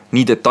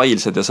nii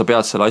detailsed ja sa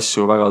pead selle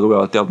asju väga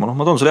tugevalt teadma.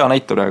 Ma toon sulle hea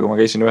näite praegu, ma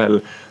käisin ühel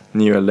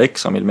nii-öelda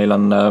eksamil, meil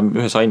on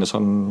ühes aines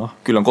on,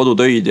 küll on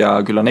kodutöid ja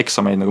küll on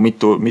eksameid nagu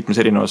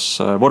mitmes erinevas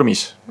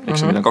vormis.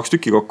 Eksamil on 2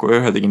 tükki kokku ja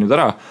ühe tegin nüüd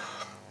ära.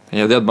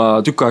 Ja tead, ma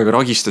tükk aega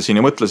ragistasin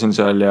ja mõtlesin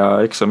seal ja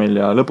eksamil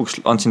ja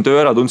lõpuks andsin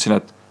töö ära, tundsin,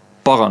 et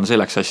pagan, see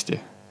läks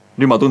hästi.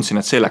 Nüüd ma tundsin,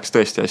 et see läks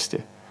tõesti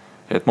hästi.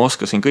 Et ma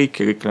oskasin kõik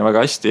ja kõik oli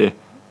väga hästi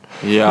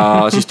ja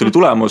siis tuli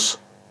tulemus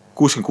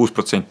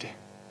 66%.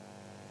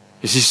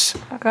 Ja siis,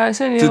 aga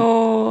see on ju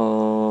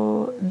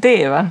D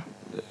või?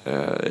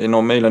 No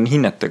meil on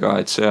hinnetega,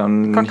 et see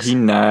on 2.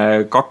 Hinne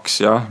 2,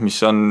 jah, mis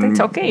on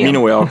okay,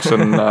 minu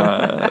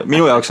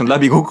jaoks on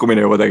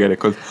läbikukkumine juba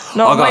tegelikult.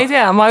 No aga ma ei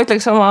tea, ma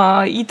ütleks oma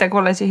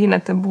IT-kolledži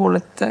hinnete puhul,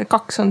 et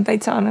 2 on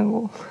täitsa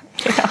nagu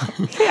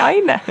hea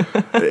hinne.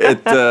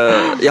 Et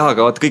jah,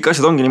 aga vaat kõik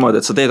asjad ongi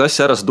niimoodi, et sa teed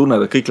asja ära, sa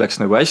tunned, et kõik läks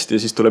nagu hästi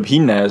ja siis tuleb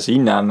hinne ja see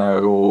hinne on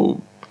nagu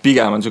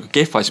pigem on selline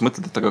kehva, siis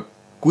mõtled, et aga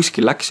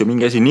kuskil läks ju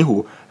mingi asi nihu,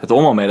 et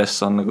oma meelest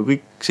sa on nagu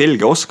kõik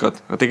selge oskad,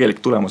 aga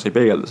tegelikult tulemus ei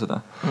peegelda seda.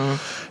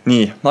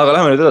 Nii, aga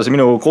lähme nüüd edasi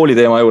minu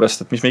kooliteema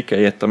juurest, et mis me ikka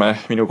ei jätame.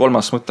 Minu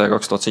 3. mõte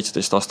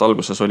 2017 aasta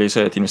alguses oli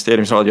see, et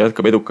investeerimisraadio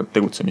jätkab edukat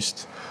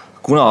tegutsemist.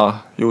 Kuna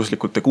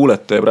juhuslikult te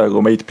kuulete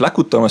praegu meid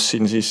pläkutamas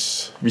siin, siis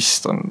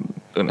vist on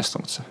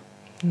õnnestunud see.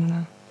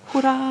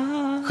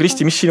 Hurraa!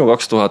 Kristi, mis sinu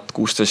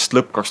 2016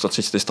 lõpp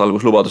 2017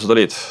 algus lubadused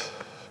olid?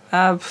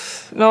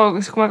 No,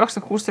 kui me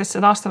 2016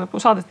 seda aasta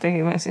lõpu saadet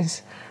tegime, siis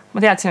ma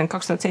teadsin, et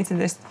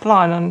 2017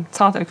 plaan on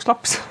saada üks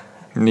laps.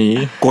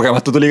 Nii,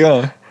 kogematu tuli ka.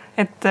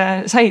 Et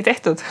sai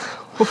tehtud.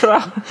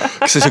 Hurraa!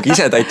 Kas see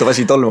ise täituv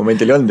asi tol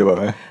momendil ei olnud juba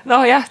või? No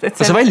jah. Et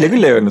sa välja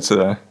küll ei öelnud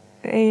seda?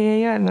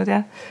 Ei öelnud,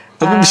 jah.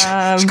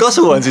 Mis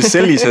kasu on siis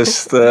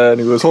sellisest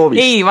nagu soovist?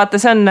 Ei, vaata,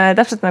 see on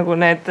täpselt nagu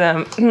need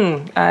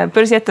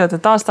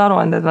börsiettevõtted aasta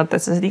aruanded, vaata,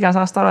 et sa saad igas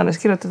aasta aruandes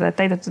kirjutada, et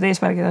täidetud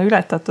eesmärgid on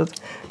ületatud,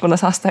 kuna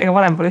sa aasta aega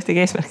varem pole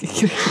ühtegi eesmärgid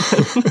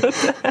kirjutanud.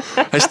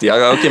 Hästi,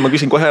 aga okei, ma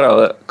küsin kohe ära,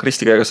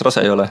 Kristi käe, kas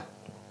rase ei ole?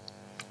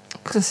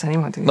 Kuidas sa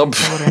niimoodi? No,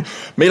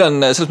 meil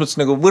on selles mõttes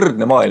nagu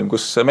võrdne maailm,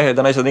 kus mehed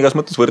ja naised on igas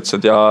mõttes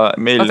võrdsed ja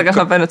meil... Vaata, kas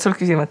ma pean nüüd sul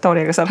küsima, et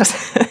Tauri, aga sa rase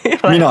ei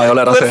ole? Mina ei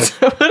ole rase.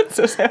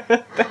 Võrdsuse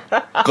mõte.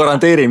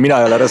 Garanteerin,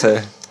 mina ei ole rase.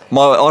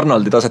 Ma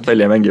Arnoldi taset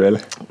välja ei mängi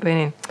veel. Või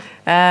nii.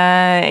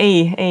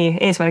 Ei,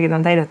 eesmärgid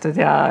on täidetud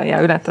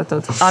ja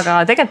ületatud.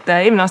 Aga tegelikult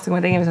eelmine aasta, kui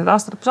me tegime seda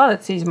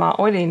aastalõpusaadet, siis ma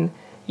olin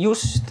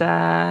just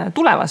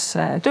tulevas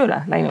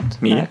tööle läinud.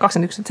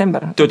 21.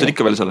 detsember. Töötad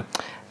ikka veel seal?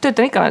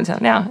 Töötan ikka veel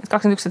seal, jaa.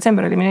 21.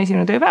 detsember oli minu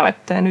esimene tööpäev,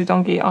 et nüüd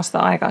ongi aasta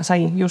aega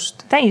sai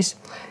just täis.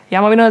 Ja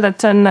ma võin öelda,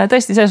 et see on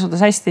tõesti selles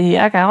suhtes hästi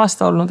äge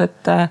aasta olnud,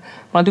 et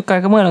ma olen tükk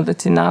aega mõelnud,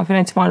 et sinna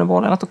finantsmaailma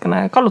poole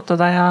natukene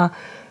kallutada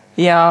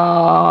ja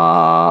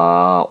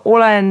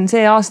olen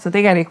see aasta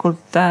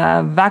tegelikult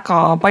väga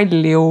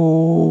palju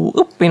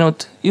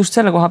õppinud just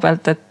selle koha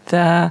pealt, et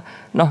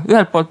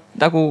ühelt poolt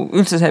nagu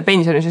üldse see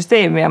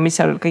pensionisüsteem ja mis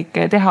seal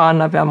kõike teha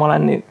annab ja ma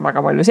olen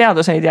väga palju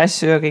seaduseid ja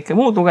asju ja kõike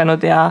muud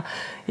lugenud ja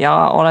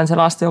olen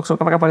selle aasta jooksul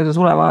ka väga paljude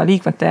tuleva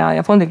liikmete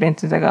ja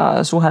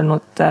fondiklientidega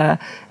suhelnud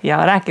ja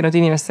rääkinud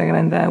inimestega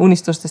nende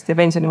unistustest ja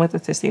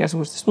pensionimõtetest,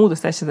 igasugustest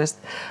muudest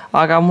asjadest.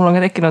 Aga mul on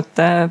ka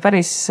tekkinud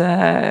päris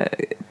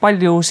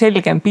palju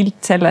selgem pilt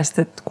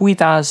sellest, et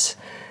kuidas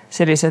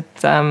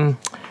sellised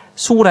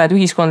suured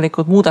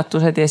ühiskondlikud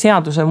muudatused ja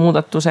seaduse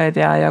muudatused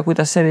ja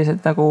kuidas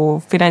sellised nagu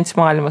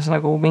finantsmaailmas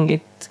nagu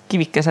mingid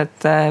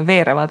kivikesed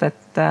veerevad,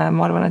 et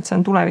ma arvan, et see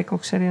on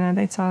tulevikuks selline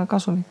täitsa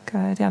kasulik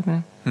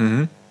teadmine.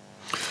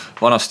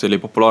 Vanasti oli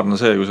populaarne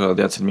see, kui sa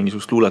teadsid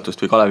mingisugust luuletust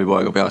või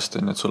Kalevipoega peast,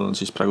 et sul on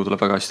siis praegu tuleb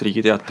väga hästi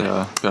riigi teataja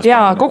peast. Ja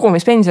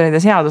kogumispensionide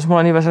seadus,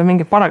 mul on juba seal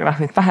mingid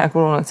paragrahvid pähe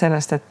kulunud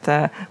sellest, et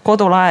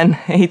kodulaen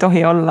ei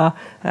tohi olla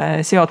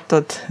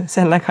seotud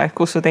sellega, et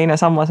kus su teine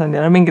sammas on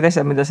ja mingid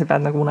asjad, mida sa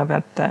pead nagu une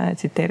pealt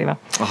tsiteerima.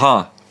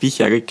 Ahaa,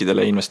 vihje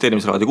kõikidele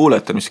investeerimisraadi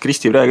kuulajatele, mis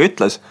Kristi praegu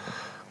ütles.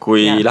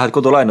 Kui lähed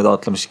kodulaenu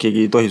taotlema, siis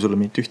keegi ei tohi sulle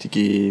mitte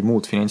ühtegi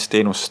muud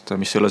finantsteenust,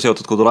 mis ei ole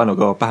seotud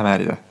kodulaenuga pähe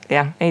määrida.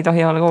 Jah, ei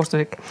tohi olla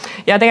kohustuslik.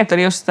 Ja tegelikult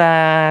oli just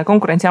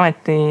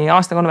Konkurentsiameti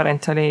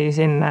aastakonverents oli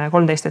siin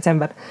 13.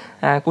 detsember,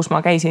 kus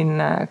ma käisin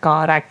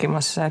ka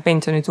rääkimas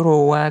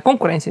pensionituru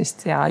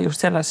konkurentsist ja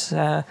just selles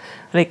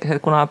lõikes,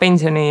 et kuna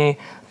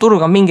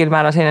pensioniturg on mingil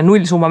määral selline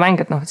nullsumma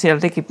mäng, et seal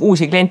tekib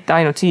uusi kliente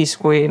ainult siis,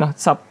 kui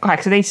saab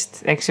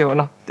 18, eks ju,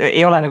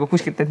 ei ole nagu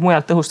kuskilt neid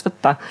mujalt tõhust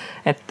võtta.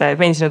 Et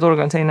pensioniturg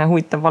on selline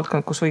huvitav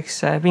valdkond, kus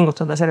võiks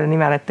pingutada selle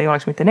nimel, et ei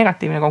oleks mitte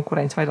negatiivne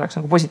konkurents, vaid oleks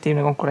nagu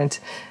positiivne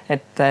konkurents.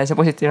 Et see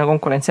positiivne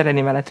konkurents selle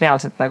nimel, et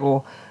reaalselt nagu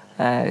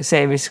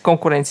see, mis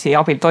konkurentsi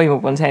abil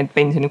toimub, on see, et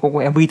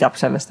pensionikoguja võidab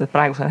sellest, et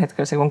praegusel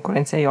hetkel see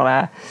konkurents ei ole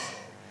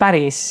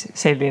päris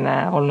selline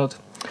olnud.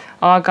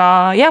 Aga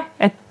jah,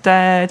 et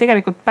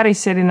tegelikult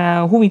päris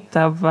selline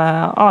huvitav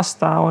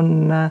aasta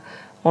on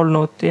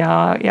olnud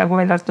ja kui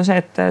välja arvata see,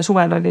 et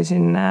suvel oli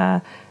siin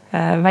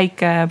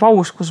väike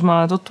paus, kus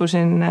ma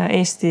tutvusin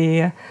Eesti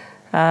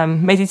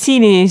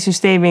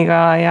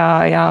meditsiinisüsteemiga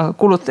ja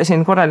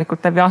kulutasin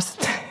korralikult läbi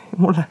aastat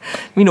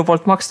minu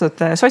poolt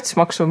makstud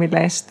sotsmaksu,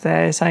 mille eest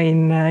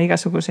sain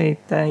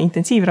igasuguseid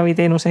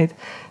intensiivraviteenuseid,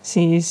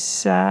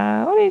 siis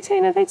oli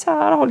selline täitsa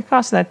rahulik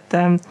aasta, et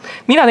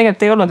mina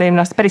tegelikult ei olnud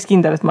eelmine aasta päris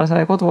kindel, et ma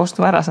selle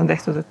koduostu ära saan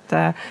tehtud, et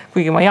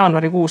kuigi ma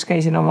jaanuarikuus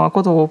käisin oma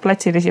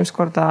koduplatsil esimest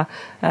korda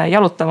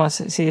jalutamas,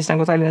 siis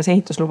nagu Tallinnas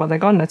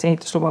ehituslubadega on, et see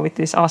ehitusluba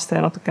võttis aasta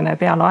ja natukene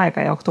peale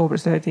aega ja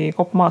oktoobris löödi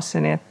kopp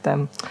maasse, nii et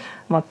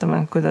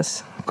vaatame,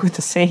 kuidas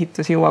see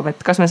ehitus jõuab, et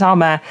kas me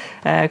saame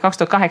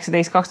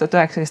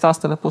 2018-2019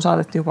 aasta lõpu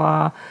saadet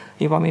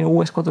juba minu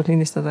uues kodus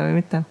lindistada või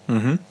mitte.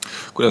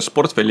 Kuidas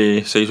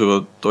portfelli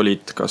seisud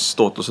olid, kas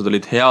tootlused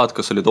olid head,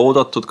 kas olid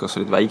oodatud, kas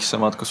olid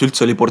väiksemad, kas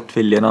üldse oli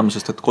portfelli enam,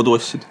 sest et kodu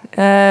ostsid?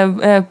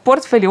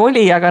 Portfelli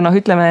oli, aga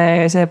ütleme,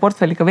 see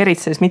portfelli ka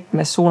veritses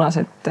mitmes suunas,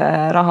 et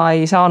raha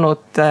ei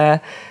saanud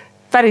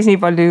päris nii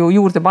palju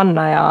juurde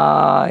panna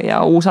ja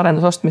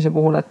uusarendus ostmise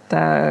puhul, et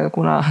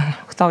kuna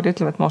Tauri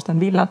ütleb, et ma ostan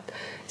villat,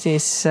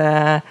 siis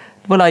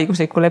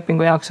võlaõigusliku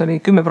lepingu jaoks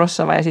oli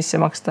 10% vaja sisse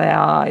maksta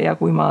ja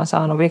kui ma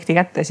saan objekti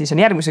kätte, siis on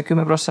järgmise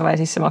 10% vaja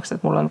sisse maksta,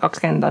 et mul on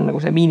 20 on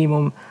nagu see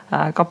miinimum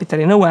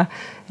kapitali nõue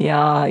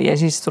ja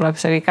siis tuleb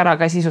see kõik ära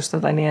ka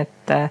sisustada, nii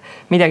et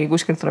midagi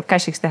kuskilt tuleb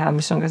cash'iks teha,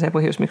 mis on ka see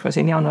põhjus, miks ma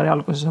siin jaanuari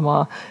alguses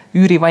oma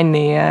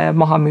üürivanni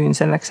maha müün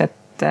selleks,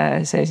 et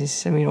see siis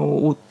minu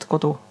uut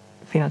kodu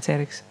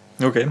finantseeriks.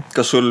 Okei.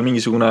 Kas sul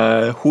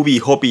mingisugune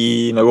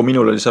hobi, nagu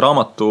minul oli see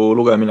raamatu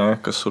lugemine,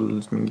 kas sul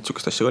mingit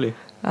sukest asja oli?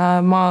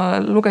 Ma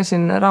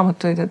lugesin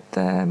raamatuid, et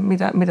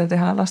mida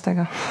teha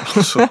lastega.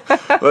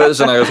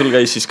 Ühesõnaga, sul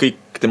käis siis kõik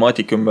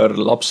temaatik ümber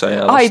lapse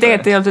ja laste.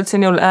 Tegelikult ei olnud üldse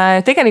nii hull.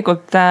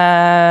 Tegelikult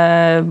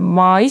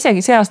ma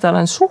isegi see aasta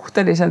olen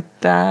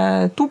suhteliselt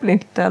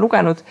tublilt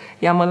lugenud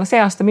ja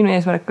see aasta minu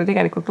eesmärk oli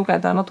tegelikult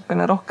lugeda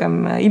natukene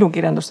rohkem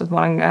ilukirjandust, et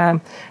ma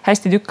olen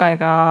hästi tükk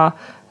aega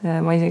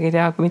ma isegi ei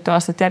tea, kui mitu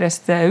aastat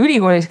järjest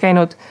ülikoolis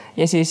käinud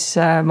ja siis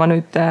ma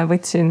nüüd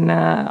võtsin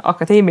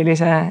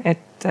akadeemilise,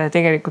 et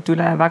tegelikult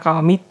üle väga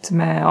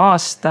mitme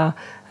aasta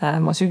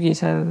ma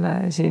sügisel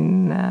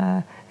siin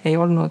ei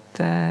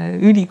olnud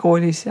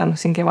ülikoolis ja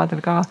siin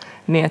kevadel ka,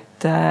 nii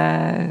et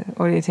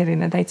oli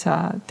selline täitsa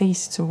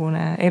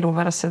teistsugune elu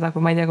pärast seda,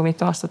 kui ma ei tea, kui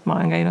mitu aastat ma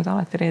olen käinud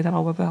alati reede,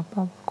 laupäev,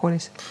 pühapäev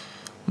koolis.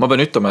 Ma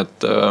pean ütlema,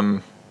 et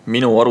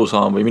minu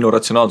arusaam või minu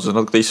ratsionaalsus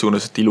on natuke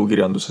teistsugusest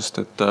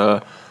ilukirjandusest, et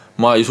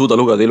ma ei suuda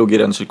lugeda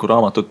ilukirjanduslikku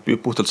raamatut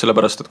puhtalt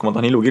sellepärast, et kui ma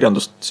tahan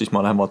ilukirjandust, siis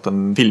ma lähen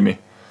vaatan filmi.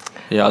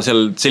 Ja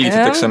seal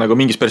selgitatakse nagu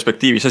mingis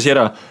perspektiivis asi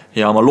ära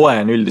ja ma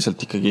loen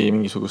üldiselt ikkagi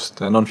mingisugust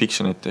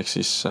non-fictionit ehk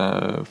siis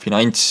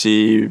finantsi,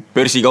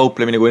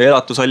 börsikauplemine kui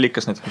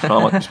elatusallikas, näiteks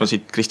raamat, mis ma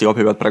siit Kristi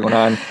kopi pealt praegu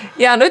näen.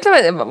 Ja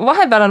ütleme,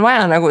 vahepeal on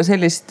vaja nagu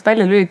sellist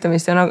välja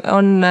lülitamist ja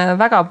on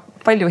väga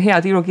palju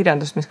head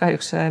ilukirjandust, mis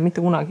kahjuks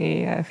mitte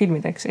kunagi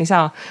filmideks ei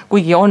saa.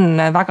 Kuigi on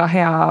väga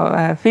hea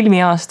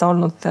filmiaasta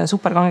olnud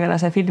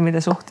superkangelase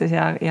filmide suhtes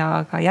ja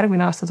ka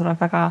järgmine aasta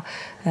tuleb väga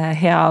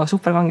hea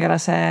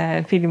superkangelase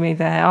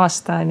filmide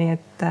aasta, nii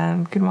et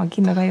küll ma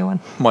kinno ka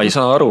jõuan. Ma ei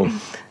saa aru.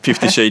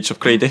 50 Shades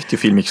of Grey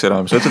tehti filmiks ära,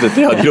 mis ütled, et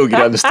head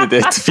ilukirjandust ei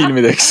tehti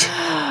filmideks.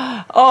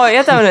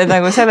 Jätame nüüd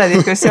nagu selle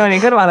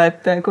diskussiooni kõrvale,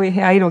 et kui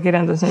hea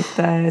ilukirjandus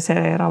nüüd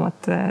see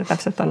raamat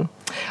täpselt on.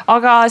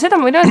 Aga seda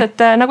ma võin öelda,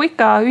 et nagu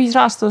ikka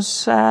ühisrahastus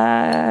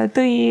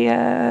tõi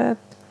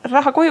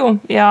raha koju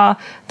ja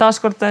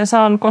taaskord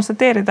saan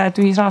konstateerida,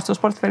 et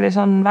ühisrahastusportfellis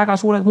on väga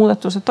suured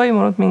muudatused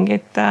toimunud,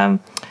 mingid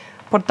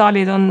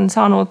portaalid on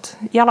saanud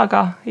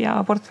jalaga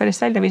ja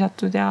portfellist välja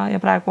visatud ja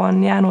praegu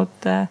on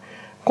jäänud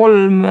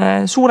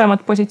 3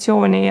 suuremat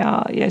positsiooni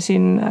ja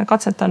siin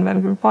katsetan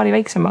veel küll paari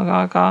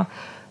väiksemaga, aga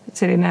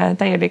selline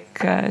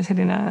täielik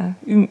selline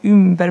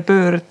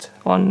ümberpöörd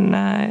on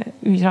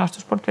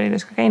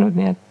ühisrahastusportfellides ka käinud,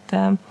 nii et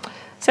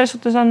selles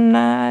suhtes on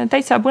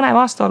täitsa põnev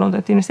aasta olnud,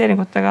 et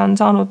investeeringutega on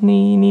saanud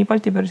nii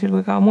Balti börsil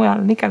kui ka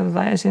mujal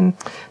nikerdada ja siin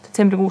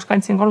detsembrikuus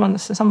kandsin 3.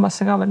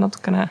 sambasse ka veel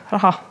natukene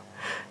raha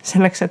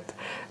selleks, et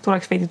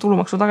tuleks veidi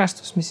tulumaksu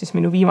tagastust, mis siis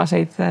minu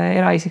viimaseid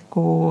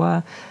eraisiku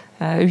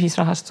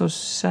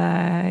ühisrahastus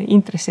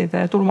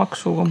intresside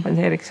tulumaksu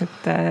kompenseeriks,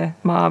 et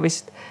ma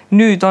vist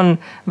nüüd on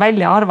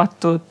välja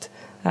arvatud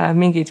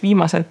mingid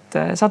viimased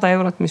 100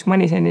 eurot, mis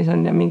Moneysenis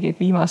on ja mingid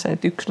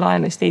viimased 1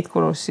 laen estate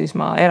kulus, siis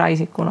ma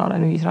eraisikuna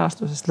olen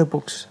ühisrahastusest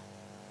lõpuks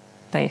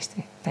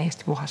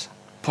täiesti puhas.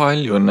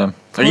 Palju õnne.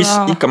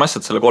 Ikka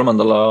mässad selle 3.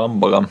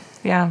 hambaga.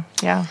 Ja.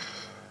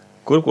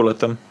 Kurb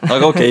kuulata,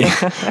 aga okei.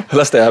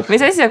 Las ta jääb.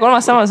 Mis asi,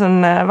 3. sammas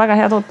on väga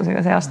hea tootlusega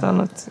see aasta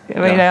olnud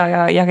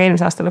ja ka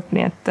eelmise aasta lõpp,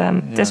 nii et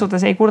selles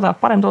suhtes ei kurda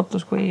parem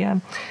tootlus kui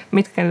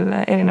mitkel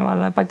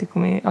erineval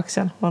Baltikumi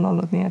aktsial on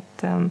olnud, nii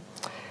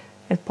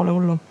et pole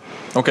hullu.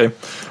 Okei,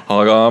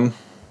 aga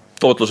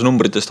tootluse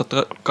numbritest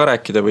ka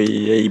rääkida või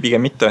ei,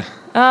 pigem mitte?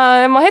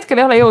 Ma hetkel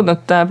ei ole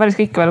jõudnud päris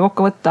kõike veel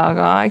kokku võtta,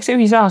 aga eks see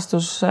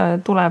ühisrahastus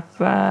tuleb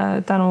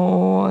tänu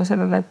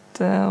sellele, et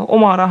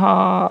oma raha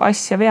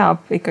asja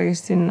veab ikkagi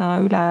sinna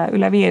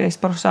üle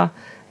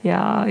 15%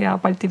 ja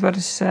Balti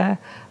börs,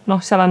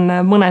 seal on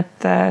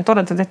mõned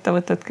toredad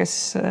ettevõtted,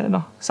 kes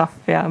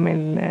SAF ja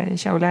meil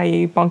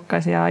Xiaolai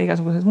pankas ja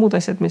igasugused muud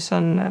asjad, mis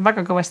on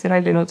väga kõvasti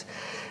rallinud.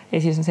 Ja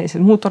siis on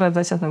sellised muud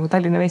toredad asjad nagu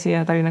Tallinna Vesi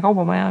ja Tallinna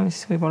Kaubamaja,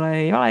 mis võib-olla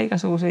ei ole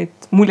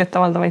igasuguseid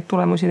muljetavaldavaid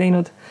tulemusi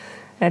teinud.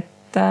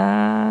 Et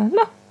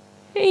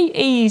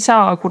ei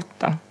saa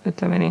kurta,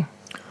 ütleme nii.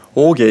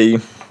 Okei.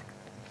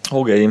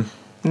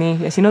 Nii,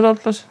 ja sinu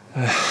tootlus?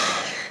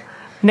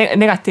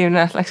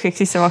 Negatiivne läks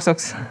kõik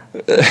sissemaksuks?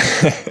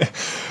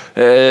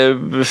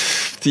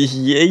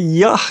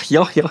 Jah.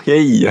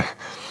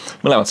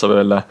 Mõlemad saab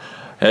öelda.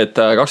 Et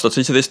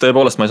 2017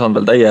 tõepoolest ma ei saanud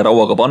veel täie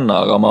rauaga panna,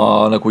 aga ma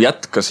nagu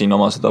jätkasin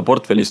oma seda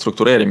portfelli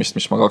struktureerimist,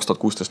 mis ma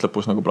 2016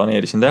 lõpus nagu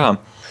planeerisin teha.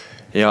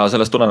 Ja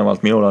sellest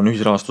tulenevalt minul on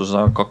ühisrahastuses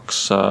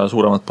 2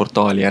 suuremat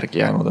portaali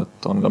järgi jäänud,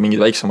 et on ka mingid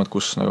väiksemad,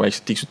 kus nagu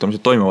väiksed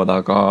tiksutamised toimuvad,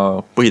 aga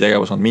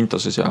põhitegevus on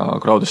Mintoses ja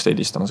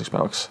CrowdEstate'is tänaseks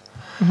päevaks.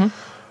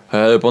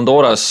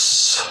 Bondoras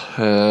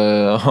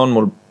on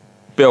mul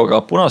peoga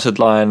punased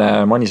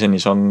laene,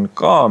 Moneysenis on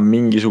ka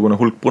mingisugune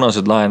hulk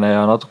punased laene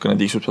ja natukene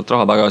tiksub sealt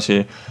raha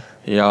tagasi.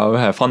 Ja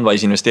ühe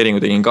Fundwise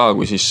investeeringu tegin ka,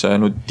 kui siis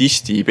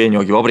Nudisti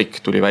peenjoogivabrik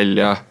tuli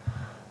välja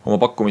oma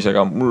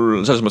pakkumisega.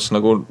 Mul selles mõttes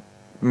nagu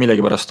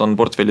millegipärast on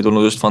portfelli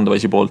tulnud just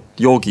Fundwise'i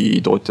poolt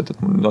joogitootjad,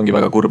 et mul ongi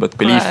väga kurb, et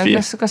Beliefi.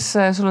 Kas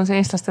sul on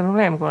see eestlaste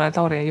probleem, kui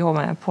Lauri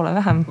joome poole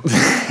vähem?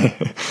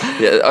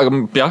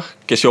 Aga jah,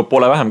 kes joob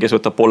poole vähem, kes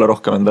võtab poole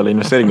rohkem endale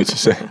investeeringuid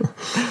sisse.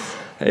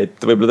 Et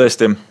võib-olla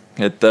tõesti,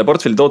 et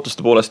portfelli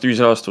tootluste poolest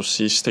ühisrahastus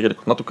siis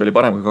tegelikult natuke oli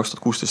parem kui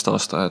 2016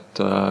 aasta,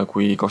 et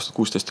kui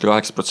 2016 oli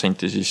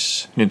 8%,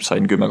 siis nüüd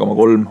sain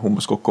 10,3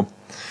 umbes kokku.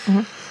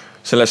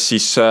 Sellest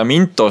siis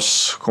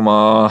Mintos, kui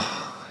ma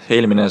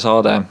eelmine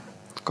saade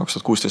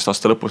 2016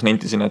 aasta lõpus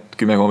nentisin, et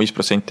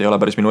 10,5% ei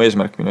ole päris minu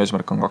eesmärk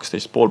on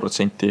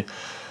 12,5%,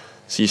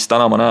 siis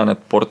täna ma näen,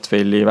 et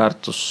portfelli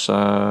väärtus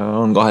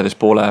on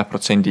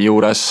 12,5%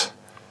 juures.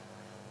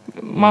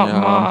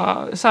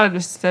 Sa oled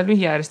vist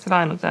lühiajaliste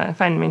laenude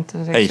fänn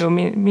Mintoses, eks ju,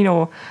 minu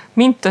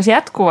Mintos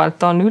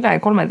jätkuvalt on üle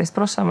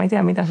 13%, ma ei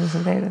tea, mida sa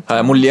seal teed.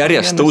 Mul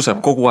järjest tõuseb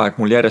kogu aeg,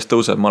 ma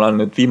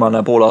olen nüüd viimane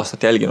pool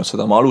aastat jälginud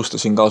seda, ma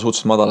alustasin ka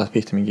suhteliselt madalast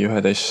pihti mingi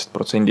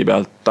 11%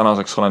 pealt,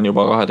 tänaseks olen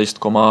juba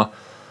 12,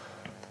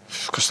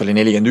 kas oli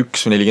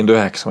 41 või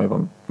 49, ma juba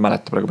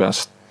mäleta praegu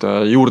peast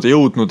juurde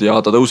jõudnud ja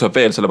ta tõuseb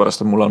veel,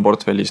 sellepärast et mul on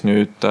portfellis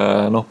nüüd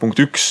punkt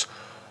 1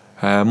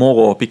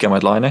 Mogo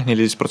pikemaid laene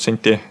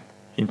 14%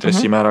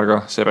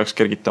 intressimääraga, see peaks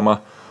kergitama.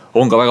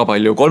 On ka väga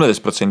palju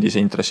 13%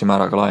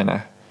 intressimääraga laene.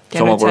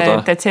 Ja nüüd see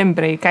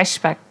detsembri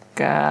cashback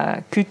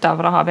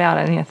kütab raha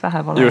peale, nii et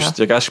vähe pole. Just,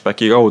 ja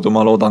cashbacki kaudu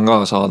ma loodan ka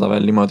saada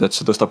veel niimoodi, et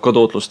see tõstab ka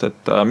tootlust,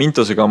 et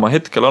Mintosega ma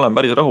hetkel olen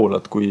päris rahul,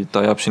 et kui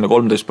ta jääb sinna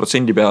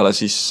 13% peale,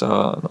 siis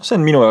see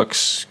on minu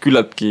jaoks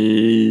küllaltki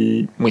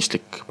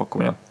mõistlik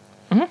pakkumine.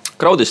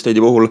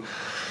 CrowdEstate'i puhul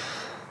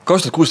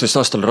 2016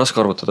 aastal oli raske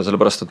arvutada,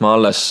 sellepärast, et ma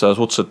alles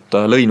suhteliselt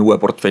lõin uue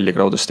portfelli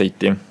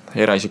CrowdEstate'i.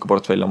 Eraisiku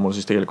portfell on mul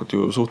siis tegelikult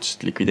ju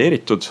suhteliselt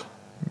likvideeritud.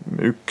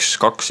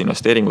 1-2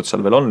 investeeringut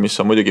seal veel on, mis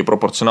on muidugi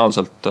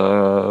proportsionaalselt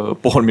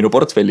pool minu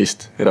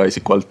portfellist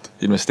eraisiku alt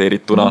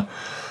investeerituna.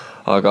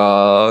 Aga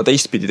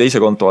teise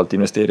konto alt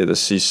investeerides,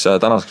 siis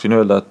tänaseks võin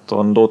öelda, et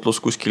on tootlus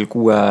kuskil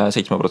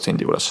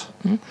 6-7% juures.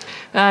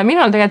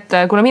 Mina on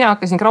tegelikult, kuna mina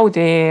hakkasin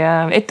Crowdi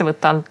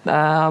ettevõtte alt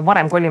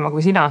varem kolima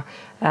kui sina,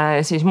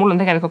 siis mul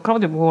on tegelikult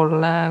Crowdi puhul,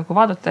 kui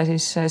vaadata,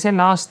 siis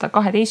selle aasta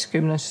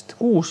 12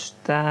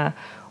 kuust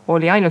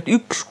oli ainult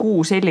 1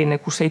 kuu selline,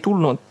 kus ei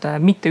tulnud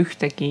mitte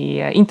ühtegi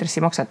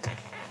intressimakset.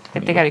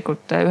 et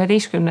tegelikult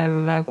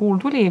 11 kuul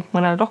tuli,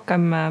 mõnel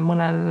rohkem,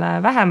 mõnel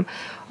vähem,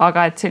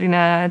 aga et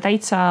selline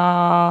täitsa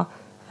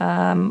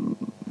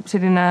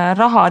selline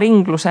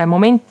raharingluse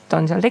moment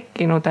on seal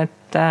tekkinud,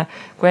 et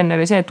kui enne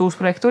oli see, et uus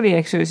projekt tuli,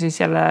 eks ju, siis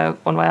jälle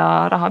on vaja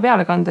raha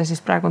peale kanda,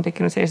 siis praegu on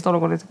tekkinud sellised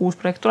olukorrad, et kui uus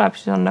projekt tuleb,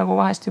 siis on nagu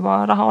vahest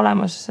juba raha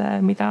olemas,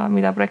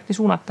 mida projekti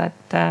suunata,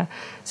 et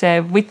see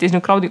võttis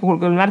nüüd Crowdi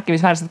puhul küll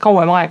märkimisväärselt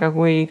kauem aega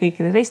kui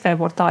kõikide teiste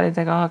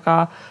portaalidega, aga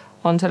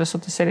on selles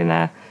suhtes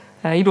selline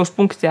ilus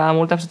punkt ja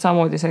mul täpselt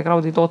samamoodi see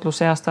Crowdi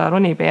tootlus see aasta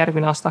ronib ja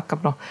järgmine aasta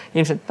hakkab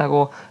ilmselt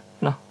nagu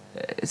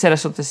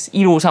selles suhtes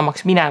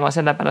ilusamaks minema,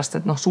 sellepärast,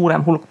 et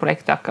suurem hulk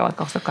projekte hakkavad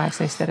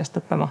 2018 järjest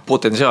lõppema.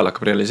 Potentsiaal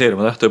hakkab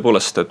realiseerima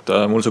tõepoolest, et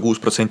mul see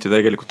 6%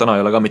 tegelikult täna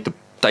ei ole ka mitte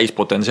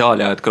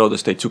täispotentsiaal ja et Crowd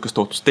Estate sihukest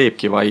tootlust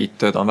teebki, vaid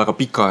ta on väga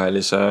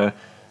pikaajalise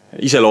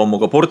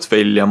iseloomuga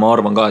portfell ja ma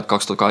arvan ka, et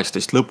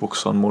 2018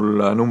 lõpuks on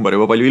mul number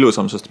juba palju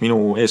ilusam, sest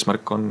minu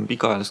eesmärk on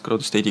pikaajalist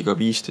Crowd Estate'iga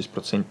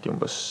 15%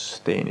 umbes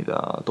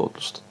teenida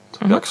tootlust.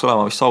 Peaks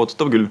olema vist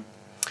saavutatav küll.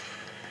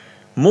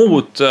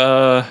 Muud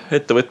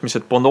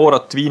ettevõtmised,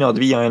 Bondorat, Viinad,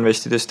 Via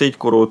Investid, Estate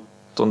Gurud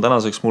on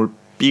tänaseks mul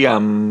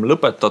pigem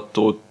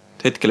lõpetatud.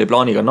 Hetkel ei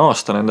plaani ka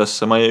naasta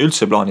nendesse, ma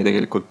üldse ei plaani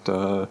tegelikult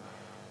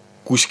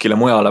kuskile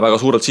mujale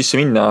väga suurelt sisse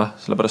minna,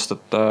 sellepärast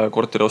et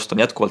korteriost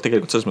on jätkuvalt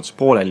tegelikult selles mõttes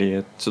pooleli,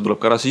 et see tuleb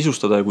ka ära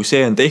sisustada ja kui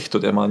see on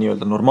tehtud ja ma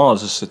nii-öelda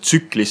normaalsesse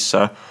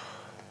tsüklisse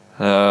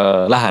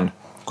lähen,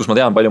 kus ma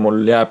tean, palju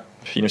mul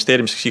jääb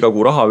investeerimiseks iga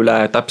kuu raha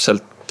üle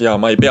täpselt ja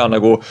ma ei pea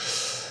nagu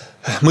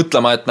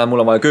mõtlema, et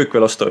mul on vaja köök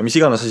veel osta või mis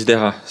iganes asi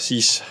teha,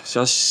 siis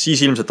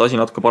ilmselt asi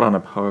natuke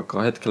paraneb,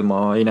 aga hetkel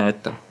ma ei näe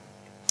ette.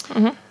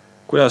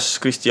 Kuidas,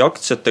 Kristi,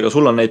 aktsiatega,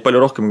 sul on neid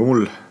palju rohkem kui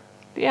mul?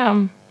 Jaa,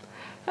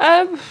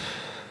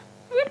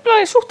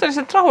 võib-olla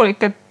suhteliselt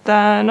rahulik, et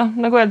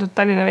nagu öeldud,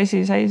 Tallinna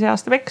Vesi sai see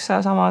aasta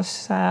peksa,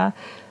 samas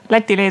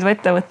Läti-Leedu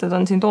ettevõtted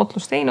on siin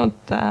tootlust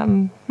teinud,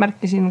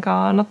 märkisin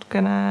ka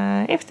natukene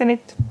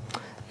Eftenit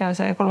ja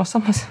see kolmas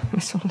sammas,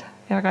 mis sulle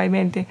väga ei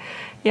meeldi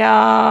ja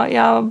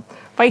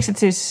vaikselt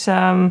siis,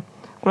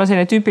 kuna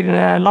selline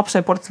tüüpiline lapse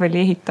portfelli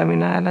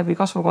ehitamine läbi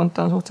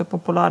kasvukonto on suhteliselt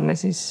populaarne,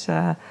 siis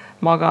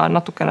ma ka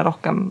natukene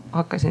rohkem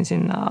hakkasin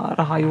sinna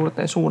raha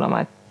juurde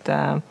suunama,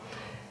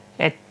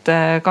 et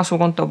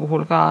kasvukonto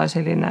puhul ka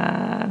selline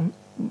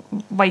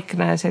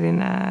vaikne,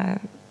 selline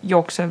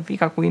jooksev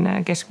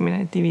igakuine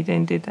keskmine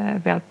dividendide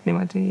pealt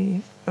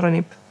niimoodi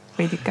ronib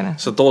veidikene.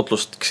 Sa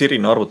tootlust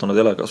Xirina arvutanud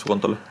ei ole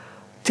kasvukontole?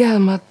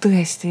 Tead, ma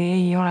tõesti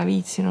ei ole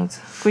viitsinud.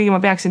 Kuigi ma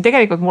peaksin,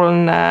 tegelikult mul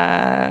on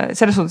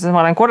selles suhtes, et ma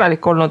olen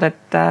korralik olnud,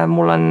 et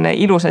mul on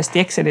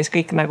ilusasti Excelis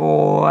kõik nagu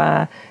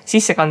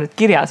sissekanded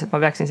kirjas, et ma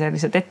peaksin see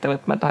lihtsalt ette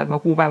võtma, et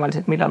ma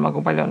kuupäevaliselt, millal ma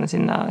kui palju olen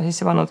sinna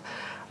sisse pannud,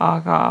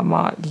 aga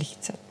ma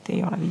lihtsalt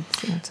ei ole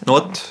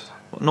viitsinud.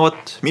 No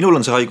võt, minul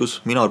on see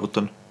haigus, mina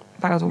arvutan.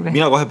 Väga tubli.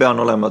 Mina kohe pean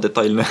olema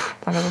detailne.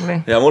 Väga tubli.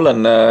 Ja mul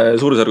on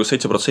suurusjärgus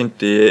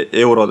 7%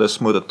 eurodes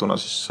mõõdetuna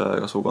siis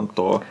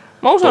kasvukonto.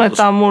 Ma usun, et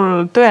ta on mul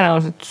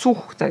tõenäoliselt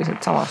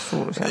suhteliselt samas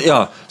suurus.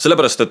 Jaa,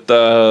 sellepärast, et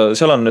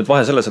seal on nüüd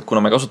vahe selles, et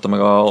kuna me kasutame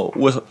ka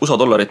USA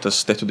dollarites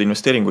tehtud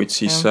investeeringuid,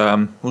 siis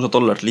USA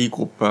dollar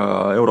liigub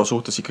euro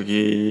suhtes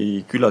ikkagi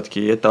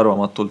küllaltki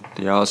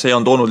ettearvamatult ja see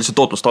on toonud lihtsalt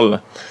tootlust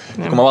alla.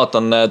 Kui ma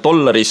vaatan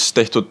dollaris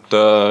tehtud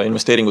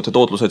investeeringute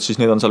tootlused,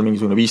 siis need on seal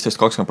mingisugune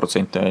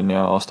 15-20%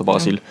 aasta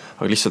baasil,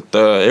 aga lihtsalt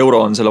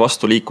euro on selle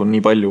vastu liikunud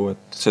nii palju,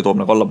 et see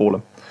toob nagu alla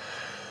poole.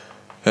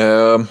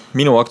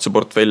 Minu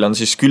aktsiaportfell on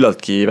siis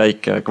küllaltki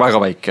väike, väga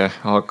väike,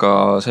 aga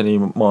seni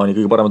maani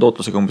kõige parema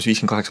tootlusega umbes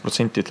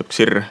 58% ütleb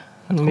Xir.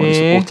 Ma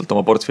lihtsalt puhtalt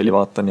oma portfelli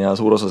vaatan ja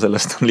suur osa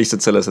sellest on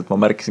lihtsalt selles, et ma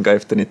märkisin ka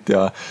Eftenit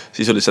ja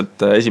siis oli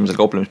lihtsalt esimesel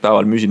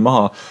kauplemispäeval müüsin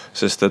maha,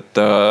 sest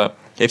et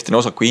Efteni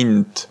osaku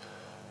hind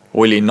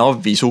oli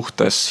Navi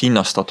suhtes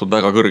hinnastatud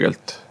väga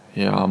kõrgelt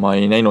ja ma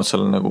ei näinud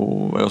seal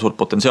nagu väga suurt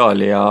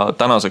potentsiaali ja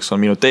tänaseks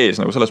on minu tees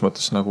nagu selles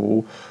mõttes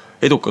nagu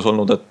edukas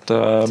olnud, et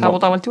saab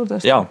odavalt juurde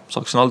osta. Jaa,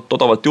 saaksin alt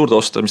odavalt juurde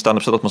osta, mis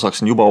tähendab seda, et ma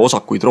saaksin juba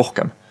osakuid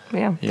rohkem.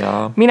 Ja.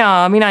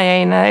 Mina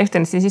jäin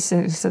Eftenisti sisse,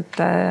 lihtsalt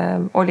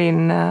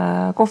olin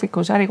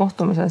kohvikus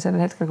ärikohtumisel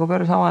sellel hetkel, kui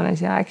börs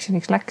avanes ja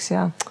actioniks läks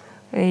ja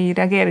ei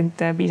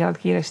reageerinud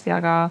piisavalt kiiresti,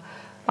 aga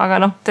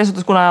selles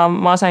suhtes, kuna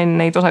ma sain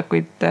neid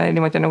osakuid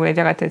niimoodi nagu neid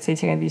jagati, et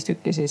 75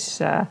 tükki, siis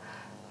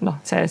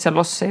see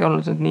loss ei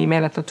olnud nii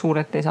meeletult suur,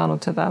 et ei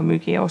saanud seda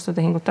müügi ja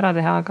ostutehingut ära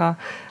teha,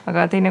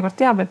 aga teinekord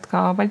teab, et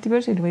ka Balti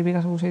börsil võib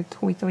igasuguseid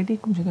huvitavaid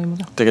liikumisi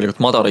toimuda.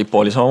 Tegelikult Madaripo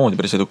oli samamoodi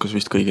päris edukas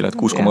vist kõigile, et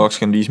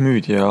 6,25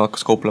 müüdi ja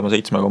hakkas kauplema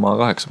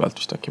 7,8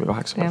 pealt vist äkki või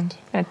 8 pealt.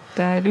 Et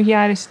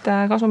lühiajalist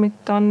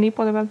kasumit on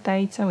IPO-de pealt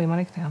täitsa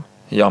võimalik teha.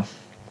 Ja.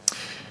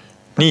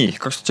 Nii,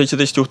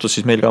 2017 juhtus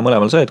siis meil ka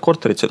mõlemal see, et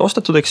korterid said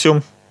ostetud, eks ju.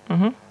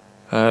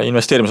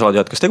 Investeerimisraad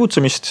jätkas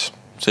tegutsemist,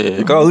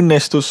 see ka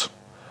õnnestus.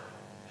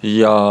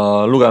 Ja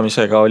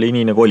lugemisega oli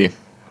nii nagu oli.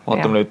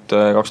 Vaatame nüüd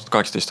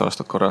 2018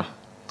 aastat korra.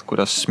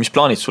 Mis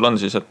plaanid sul on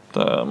siis, et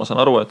ma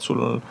saan aru, et sul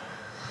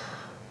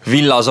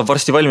villa saab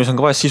varsti valmis, on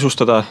ka vaja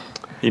sisustada,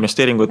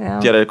 investeeringut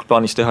järelikult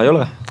plaanis teha ei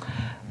ole?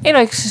 Ei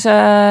no, eks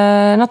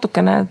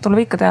natukene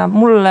tuleb ikka teha.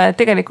 Mul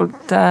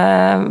tegelikult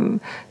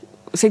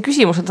see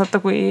küsimus, et vaata,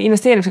 kui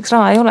investeerimiseks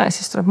raha ei ole,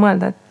 siis tuleb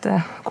mõelda, et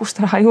kust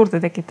raha juurde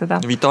tekitada.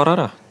 Vitara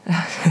ära.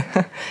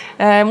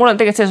 Mul on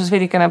tegelikult selles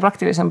veidikene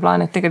praktilisem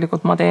plaan, et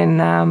tegelikult ma teen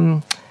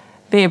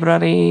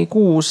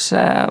veebruarikuus,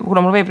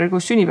 kuna mul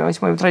veebruarikuus sünnipäev,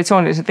 siis ma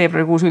traditsiooniliselt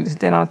veebruarikuus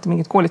üldiselt teen alati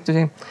mingeid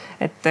koolitusi,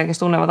 et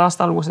kes tunnevad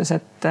aasta alguses,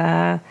 et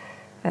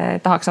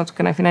tahaks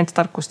natukene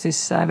finantstarkust,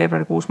 siis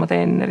veebruarikuus ma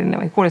teen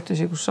erinevaid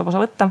koolitusi, kus saab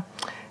osa võtta.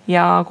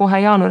 Ja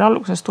kohe jaanuari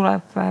alguses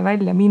tuleb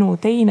välja minu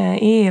teine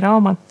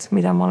e-raamat,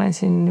 mida ma olen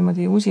siin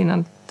niimoodi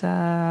usinalt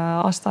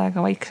aasta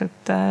aega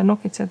vaikselt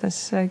nokitsedes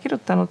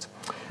kirjutanud.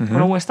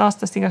 Kuna uuest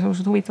aastast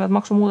igasugused huvitavad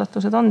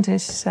maksumuudatused on,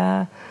 siis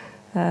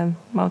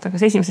ma võtan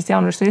kas 1.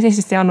 jaanuarist või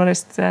 2.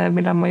 jaanuarist,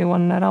 millal ma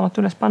jõuan raamat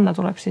üles panna,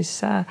 tuleb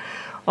siis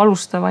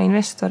alustava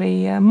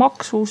investori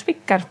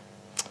maksuspikker.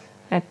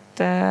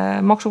 Et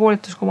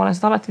maksukoolitus, kui ma olen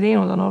seda alati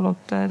teinud, on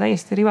olnud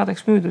täiesti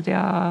rivadeks müüdud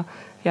ja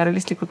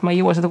realistlikult ma ei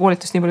jõua seda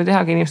koolitust nii palju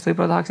tehagi, inimesed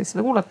võib-olla tahaksid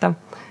seda kuulata.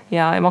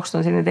 Ja maksud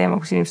on selline teema,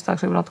 kus inimesed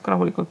tahaks võib-olla natuke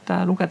rahulikult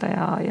lugeda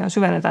ja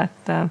süveneda,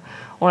 et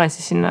olen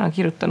siis sinna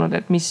kirjutanud,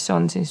 et mis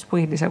on siis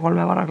põhilise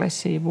 3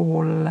 varaklassi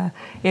puhul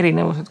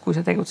erinevused, kui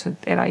sa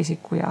tegutsed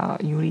eraisiku ja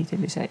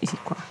juriidilise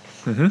isikuna.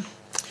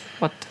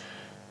 Võt.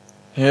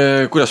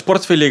 Kuidas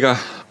portfelliga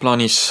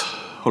plaanis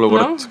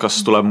olukord,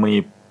 kas tuleb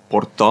mõni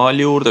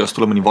portaali juurde, kas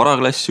tuleb mõni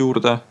varaklass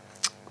juurde?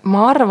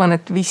 Ma arvan,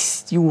 et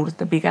vist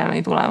juurde pigem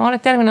ei tule. Ma arvan,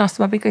 et järgmine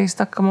aasta peab ikkagi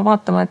hakkama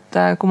vaatama, et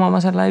kui ma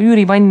selle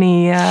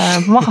üüripanni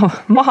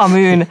maha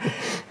müün,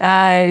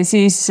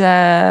 siis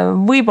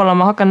võib-olla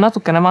ma hakkan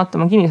natukene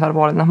vaatama kinnisvara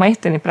poole. Ma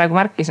Ehtenit praegu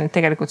märkisin, et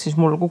tegelikult siis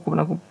mul kukub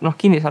nagu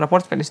kinnisvara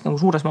portfellist nagu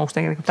suures mahus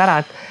tegelikult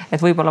ära, et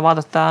võib-olla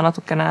vaadata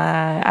natukene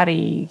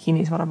äri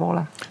kinnisvara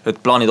poole.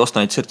 Et plaanid osta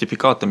neid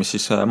sertifikaate, mis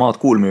siis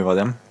maad kuul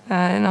müüvad, jah?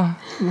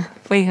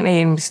 Või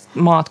eelmist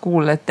maad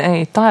kuul, et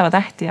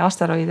taevatähti ja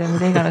asteroide ja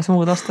mida iganes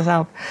muud osta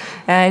saab.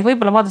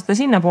 Võib-olla vaadata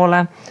sinna poole,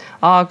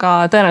 aga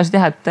tõenäoliselt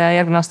jah, et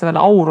järgmine aasta veel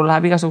auru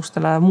läheb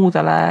igasugustele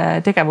muudele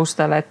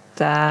tegevustele,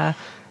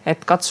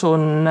 et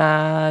katsun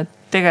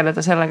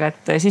tegeleda sellega,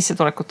 et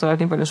sissetulekut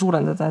tuleb nii palju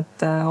suurendada,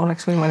 et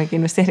oleks võimalik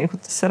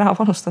investeeringutesse raha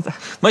panustada.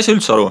 Ma ei saa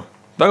üldse aru.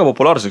 Väga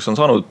populaarseks on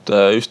saanud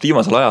just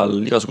viimasel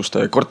ajal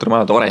igasuguste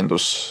kortermajade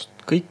arendus.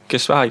 Kõik,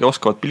 kes vähegi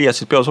oskavad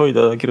pliiatsid peos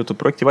hoida, kirjutab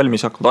projekti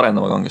valmis ja hakkavad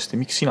arendama kangesti.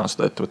 Miks sina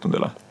seda ette võtnud ei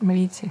ole? Ma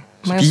viitsi.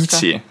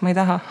 Ma ei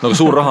taha. No aga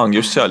suur raha ongi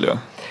just seal ju.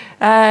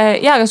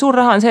 Ja, aga suur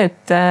raha on see,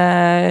 et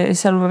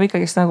seal peab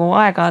ikkagi nagu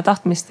aega,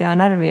 tahtmist ja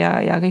närvi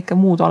ja kõike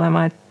muud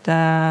olema, et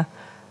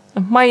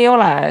ma ei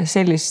ole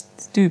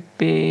sellist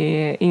tüüpi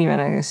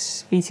inimene, kes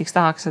viitsiks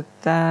tahaks,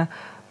 et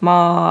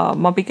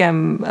ma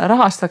pigem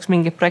rahastaks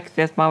mingit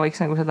projekti, et ma võiks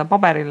nagu seda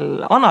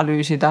paberil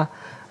analüüsida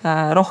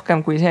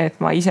rohkem kui see, et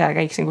ma ise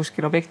käiksin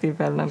kuskil objekti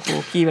peal nagu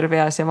kiiver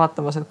peas ja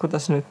vaatamas, et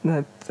kuidas nüüd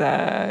need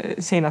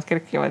seinad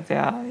kerkivad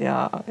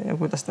ja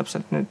kuidas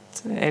täpselt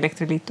nüüd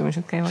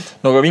elektriliitumised käivad.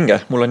 No aga vinge,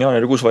 mul on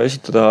jaanuarikuus vaja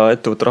esitada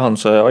ettevõtte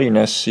rahanduse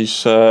aines siis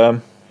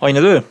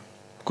ainetöö,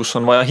 kus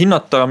on vaja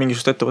hinnata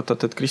mingisugust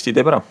ettevõtet, et Kristi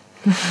teeb ära.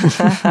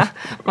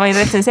 Ma võin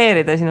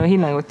retsenseerida sinu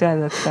hinnangut ja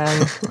et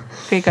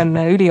kõik on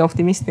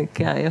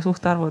ülioptimistlik ja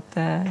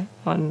suhtarvud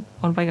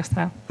on paigast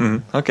ära.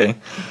 Okei.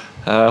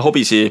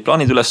 Hobisi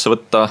plaanid üles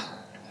võtta?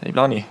 Ei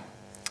plaani?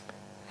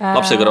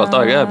 Lapse kõrvalt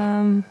aega jääb?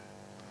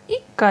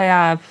 Ikka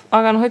jääb,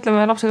 aga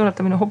ütleme lapse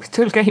kõrvalt on minu hobi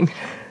tööl käimine.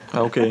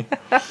 Okei.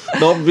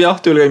 No jah,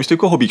 tööl käimist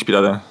võib ka hobiks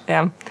pidada.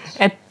 Jah,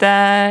 et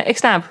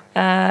eks näeb.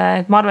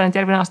 Et ma arvan, et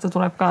järgmine aasta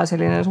tuleb ka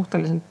selline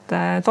suhteliselt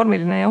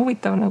tormiline ja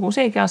huvitav nagu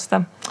seegi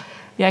aasta.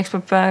 Ja eks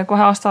peab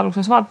kohe aasta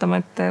alguses vaatama,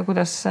 et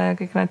kuidas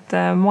kõik need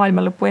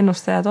maailma lõpu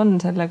ennustajad on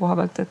selle koha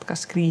pealt, et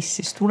kas kriis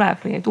siis tuleb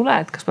või ei tule,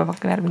 et kas peab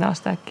hakkama järgmine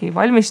aasta äkki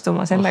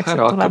valmistuma selleks,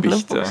 et tuleb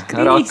lõpuks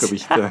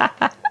kriis.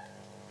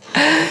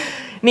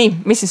 Nii,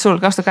 mis siis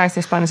sul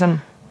 2018 plaanis on?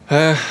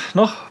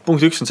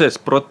 Punkt 1 on see, et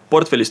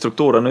portfelli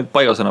struktuur on nüüd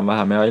paigas enam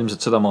vähem ja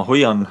ilmselt seda ma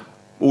hoian.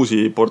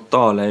 Uusi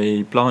portaale ei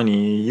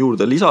plaani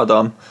juurde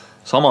lisada.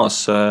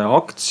 Samas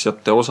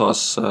aktsiate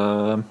osas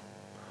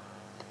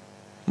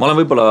ma olen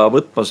võib-olla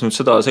võtmas nüüd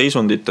seda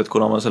seisundit, et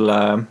kuna ma selle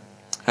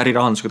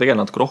ärirahandusega tegelen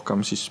natuke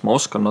rohkem, siis ma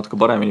oskan natuke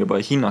paremini juba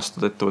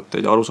hinnastada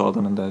ettevõtteid ja aru saada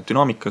nende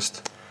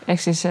dünaamikast.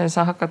 Ehk siis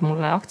sa hakkad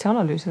mulle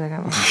aktsiaanalüüsi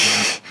tegema?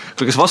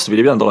 Kas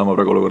vastupidi pidanud olema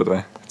praegu olukord või?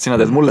 Sina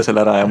teed mulle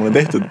selle ära ja mulle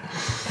tehtud.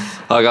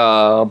 Aga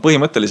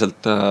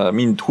põhimõtteliselt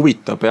mind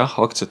huvitab jah,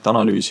 aktsiate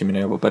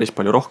analüüsimine juba päris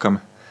palju rohkem.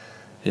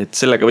 Et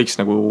sellega võiks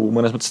nagu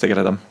mõnes mõttes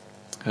tegeleda.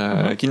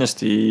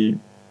 Kindlasti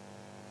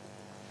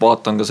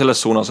vaatan ka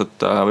selles suunas,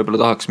 et võib-olla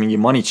tahaks mingi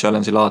money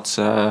challenge'i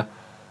laadse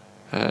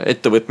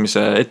ette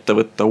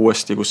võtta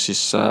uuesti, kus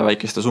siis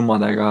väikeste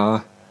summadega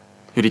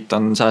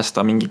üritan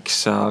säästa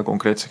mingiks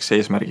konkreetseks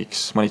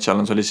eesmärgiks. Money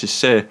challenge oli siis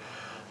see,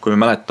 kui me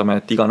mäletame,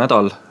 et iga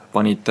nädal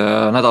panid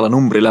nädala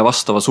numbrile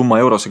vastava summa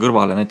eurose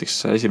kõrvale.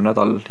 Näiteks esimene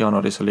nädal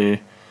jaanuaris oli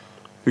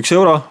 1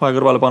 euro vaja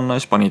kõrvale panna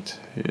ja siis panid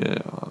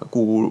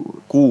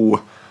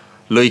kuu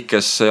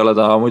lõikes ei ole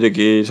ta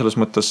muidugi selles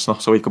mõttes,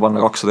 sa võid ka panna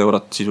 200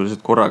 eurot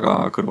sisuliselt korraga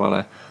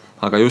kõrvale,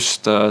 aga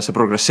just see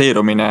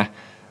progresseerumine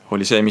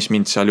oli see, mis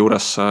mind seal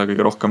juures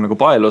kõige rohkem nagu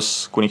paelus,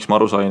 kuniks ma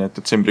aru sain, et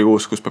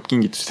detsembrikuus, kus peab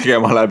kingitusi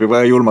tegema, läheb juba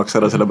julmaks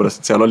ära,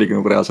 sellepärast, et seal oligi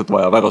nagu reaalselt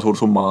vaja väga suur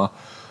summa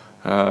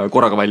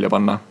korraga välja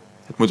panna,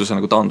 et muidu see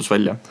nagu taandus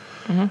välja.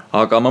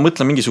 Aga ma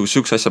mõtlen mingisuguse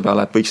sükse asja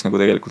peale, et võiks nagu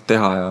tegelikult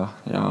teha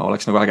ja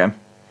oleks nagu äge.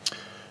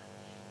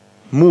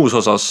 Muus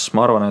osas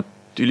ma arvan,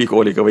 et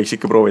ülikooliga võiks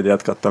ikka proovida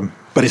jätkata.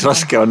 Päris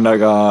raske on,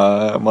 aga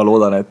ma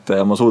loodan, et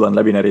ma suudan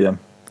läbi närida.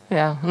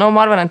 Ja, no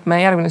ma arvan, et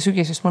me järgmine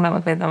sügis just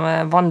mõlemad veedame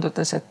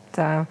vandudes,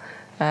 et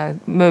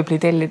mööbli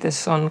tellides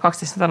on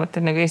 12 nädalat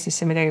enne kui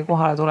Eestisse midagi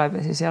kohale tuleb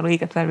ja siis ei ole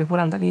õiget värvi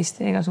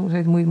põrandaliisti ja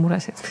igasuguseid muid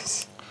muresid,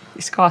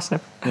 mis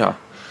kaasneb. Ja.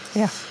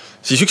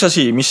 Siis üks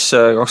asi, mis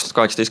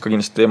 2018 ka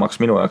kindlasti teemaks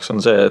minu jaoks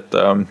on see, et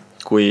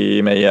kui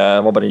meie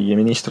vabariigi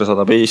minister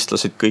saadab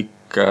eestlased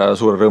kõik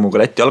suure rõõmuga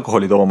Läti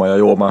alkoholi tooma ja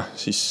jooma,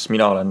 siis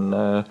mina olen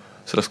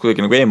sellest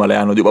kuidagi nagu eemale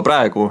jäänud juba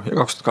praegu ja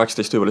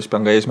 2018 võib-olla siis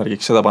pean ka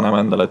eesmärgiks seda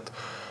panema endale,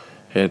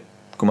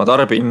 et kui ma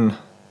tarbin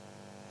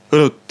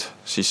õlut,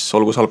 siis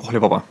olgu see alkoholi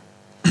vaba.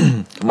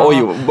 Ma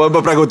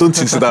praegu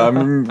tundsin seda,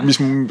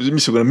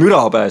 missugune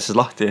müra pääses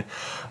lahti,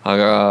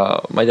 aga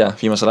ma ei tea,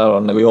 viimasel ajal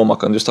on nagu jooma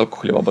hakanud just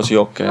alkoholivabasi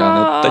jooke ja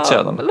need täitsa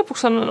head on.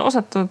 Lõpuks on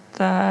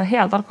osatud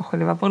head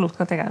alkoholivaba õlut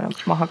ka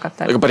tegema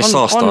hakata. Aga päris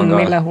saasta on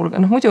ka.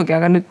 Muidugi,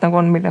 aga nüüd nagu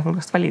on mille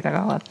hulgast valida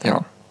ka, vaata.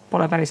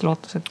 Pole päris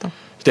lootuseta.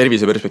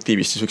 Tervise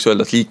perspektiivist siis võiks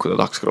öelda, et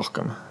liikuda tahaks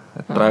rohkem.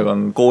 Et praegu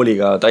on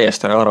kooliga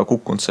täiesti ära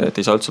kukkunud see, et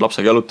ei saa üldse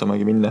lapsega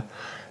jalutamagi minna.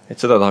 Et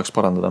seda tahaks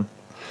parandada.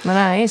 Ma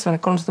näen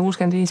eesmärk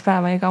 365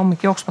 päeva iga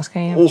hommik jooksmas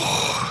käia.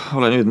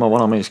 Ole nüüd ma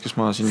vana mees, kes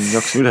ma siin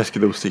jaksin üleski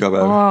tõusta iga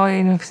päev.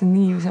 Ei, see on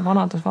nii see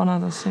vanadus.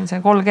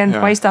 See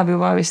 30 paistab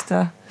juba vist.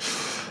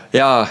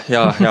 Ja.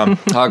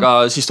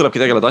 Aga siis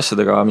tulebki tegeleda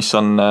asjadega, mis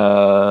on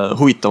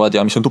huvitavad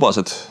ja mis on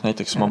tubased.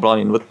 Näiteks ma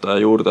plaanin võtta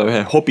juurde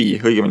ühe hobi,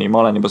 õigemini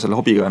ma olen juba selle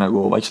hobiga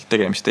nagu vaikselt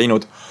tegemist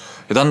teinud.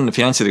 Ja ta on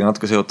finantsidega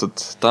natuke seotud.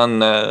 Ta on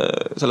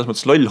selles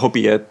mõttes loll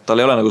hobi, et tal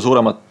ei ole nagu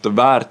suuremat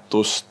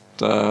väärtust.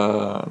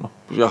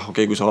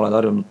 Kui sa oled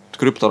harjunud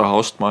krüptoraha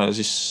ostma ja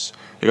siis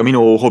ega minu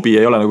hobi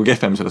ei ole nagu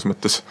kehvem selles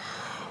mõttes.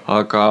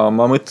 Aga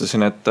ma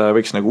mõtlesin, et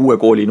võiks nagu uue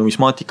kooli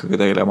numismaatikaga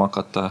tegelema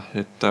hakata,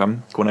 et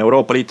kuna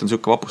Euroopa Liit on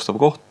selline vapustav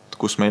koht,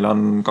 kus meil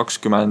on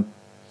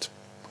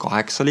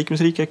 28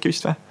 liikmesriiki äkki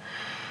vist või,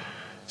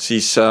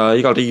 siis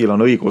igal riigil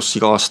on õigus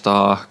iga aasta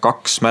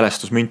 2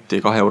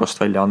 mälestusmünti 2 eurost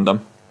välja anda,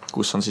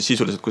 kus on siis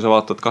sisuliselt, kui sa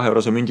vaatad 2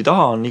 eurose mündi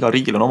taha, on igal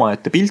riigil on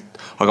omaette pilt,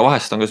 aga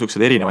vahest on ka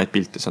sellised erinevaid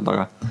pilte seal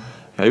taga.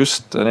 Ja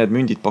just need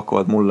mündid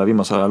pakuvad mulle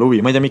viimase ajal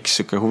huvi. Ma ei tea, miks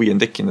selline huvi on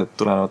tekkinud, et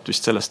tulenevad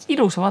vist sellest.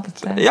 Ilus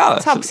vaadata.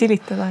 Saab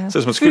silitada.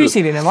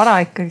 Füüsiline vara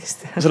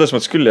ikkagist. Selles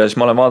mõttes küll ja siis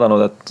ma olen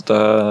vaadanud, et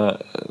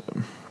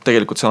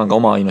tegelikult seal on ka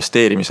oma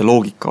investeerimise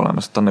loogika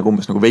olemas, et ta on nagu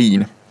umbes nagu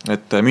vein.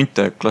 Et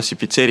münte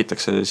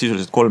klassifitseeritakse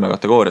sisuliselt 3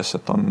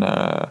 kategooriasse, et on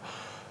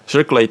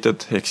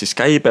circulated, ehk siis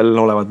käibel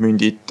olevad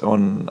mündid,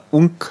 on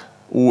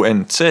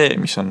UNC,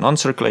 mis on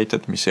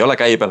uncirculated, mis ei ole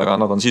käibel, aga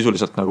nad on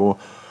sisuliselt nagu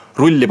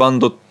rulli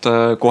pandud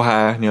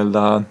kohe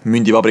nii-öelda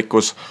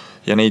mündivabrikus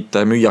ja neid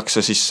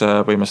müüakse siis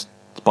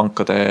põhimõtteliselt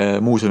pankade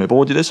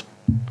muuseumipoodides.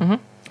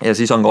 Ja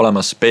siis on ka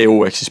olemas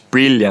BU ehk siis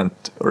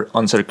Brilliant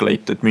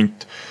Uncirculated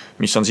münt,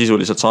 mis on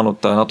sisuliselt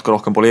saanud natuke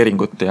rohkem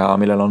poleeringut ja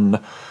millel on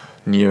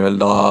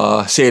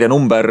nii-öelda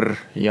seerianumber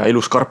ja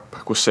ilus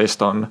karp, kus sees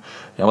ta on.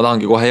 Ja ma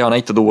tahangi kohe hea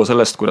näite tuua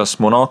sellest, kuidas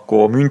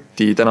Monaco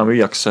münti täna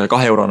müüakse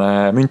 2 eurone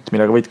münt,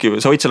 millega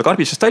sa võid selle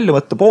karbisest välja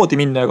võtta, poodi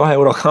minna ja 2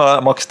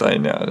 euroga maksta,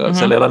 aga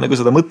seal ei ole nagu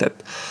seda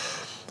mõtet.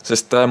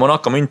 Sest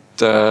Monaco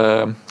münt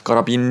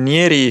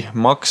Carabinieri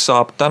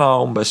maksab täna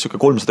umbes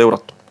 300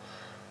 eurot.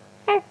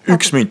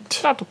 Üks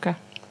münt. Natuke.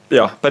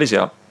 Ja, päris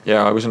hea.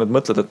 Ja kui sa nüüd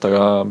mõtled, et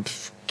aga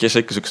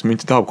kes ikka sellist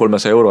münti tahab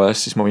 300 euro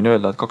eest, siis ma võin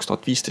öelda, et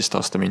 2015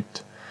 aasta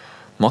münt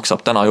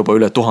maksab täna juba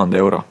üle 1000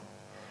 euro.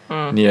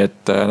 Nii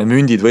et need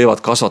mündid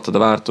võivad kasvatada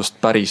väärtust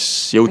päris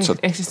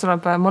jõudsalt. Ehk siis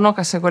tuleb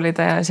Monokasse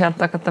kolida ja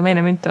sealt hakata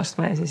meene münti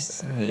ostma ja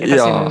siis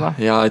edasi müüma.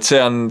 Ja et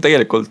see on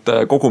tegelikult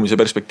kogumise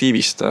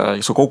perspektiivist,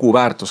 kogu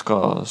väärtus ka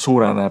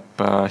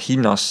suureneb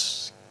hinnas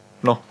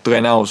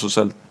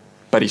tõenäosuselt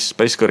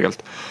päris kõrgelt.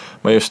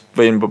 Ma just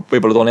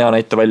võib-olla toon hea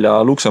näite välja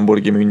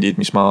Luksemburgi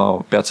mündid, mis ma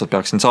peatselt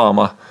peaksin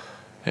saama.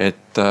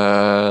 Et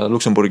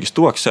Luksemburgist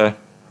tuuakse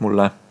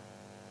mulle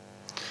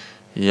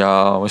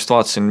ja ma just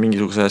vaatasin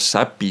mingisuguses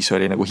äpis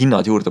oli nagu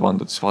hinnad juurde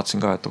pandud, siis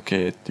vaatasin ka, et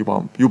okei, et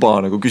juba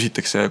nagu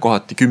küsitakse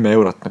kohati 10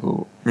 eurot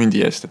nagu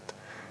mündi eest, et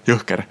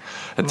jõhker.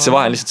 Et see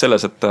vahe on lihtsalt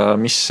selles, et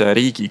mis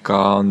riigiga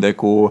on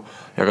tegu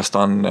ja kas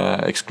ta on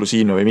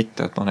eksklusiivne või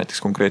mitte, et näiteks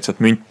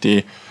konkreetselt münti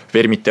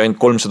vermiti ainult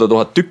 300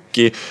 000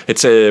 tükki, et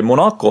see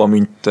Monaco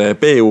münt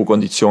BU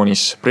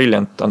konditsioonis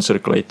Brilliant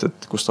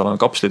Uncirculated, kus tal on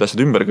kapslid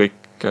asjad ümber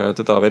kõik,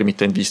 teda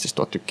vermiti ainult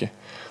 15 000 tükki.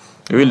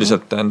 Ja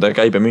üldiselt nende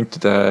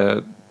käibemüntide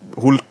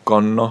hulk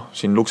on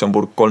siin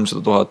Luksemburg 300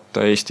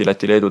 000, Eesti,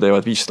 Läti, Leedu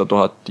teevad 500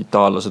 000,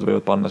 itaallased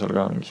võivad panna seal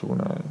ka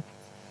mingisugune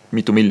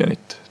mitu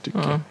miljonit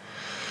tükki.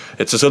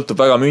 Et see sõltub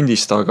väga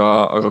mündist,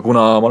 aga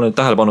kuna ma olen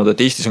tähele pannud,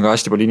 et Eestis on ka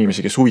hästi palju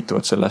inimesi, kes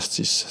huvituvad sellest,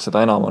 siis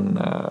seda enam on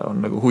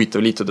nagu huvitav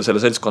liituda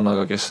selle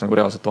seltskonnaga, kes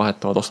nagu reaalselt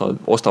vahetavad,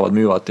 ostavad,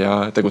 müüvad ja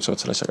tegutsevad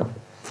selle asjaga.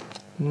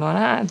 No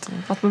näed,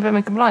 vaat me peame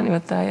ikka plaani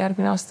võtta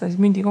järgmine aasta siis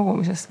mündi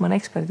kogumisest mõne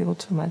eksperdi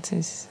kutsuma, et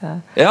siis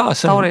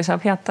Tauri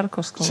saab head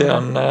tarkust koguda. See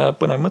on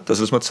põnev mõte,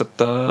 selles mõttes, et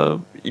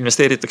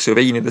investeeritakse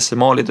veinidesse,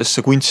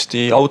 maalidesse,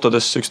 kunsti,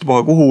 autodesse,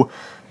 ükstapuha kuhu,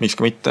 miks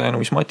ka mitte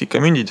numismaatika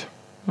ja mündid.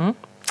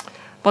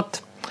 Vot,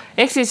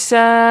 ehk siis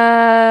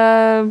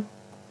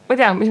ma ei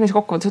tea, mis me siis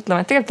kokkuvõttes ütleme,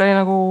 et tegelikult oli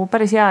nagu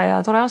päris hea ja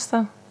tore aasta,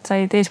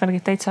 said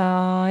eesmärgid täitsa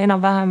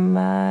enam-vähem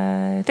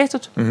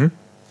tehtud.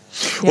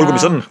 Olgu,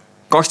 mis on?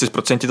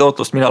 12%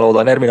 taotlust mina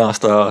loodan järgmine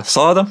aasta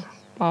saada.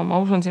 Ma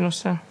usun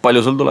sinusse.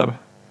 Palju sul tuleb?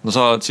 No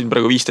sa siin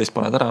praegu 15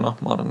 paned ära, no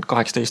ma arvan,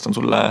 18 on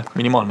sulle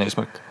minimaalne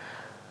eesmärk.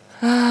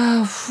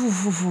 No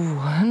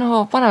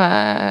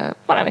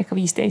paneme ikka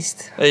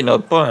 15. Ei, no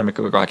paneme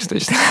ikka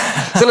 18.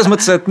 Selles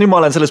mõttes, et nüüd ma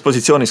olen selles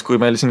positsioonis, kui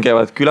meil siin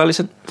käivad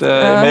külalised,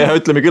 me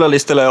ütleme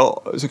külalistele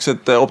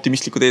sellised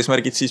optimistlikud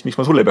eesmärgid, siis miks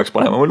ma sulle peaks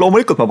panema?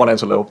 Loomulikult ma panen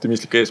sulle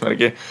optimistliku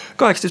eesmärgi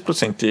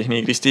 18%,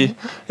 nii Kristi,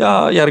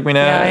 ja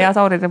järgmine... Ja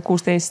Tauri teeb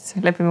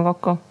 16, lepime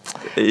kokku.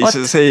 Ei,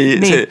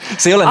 see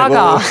ei ole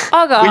nagu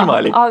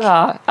võimalik.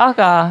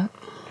 Aga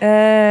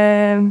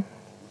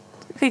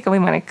kõik on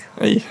võimalik.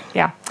 Ei.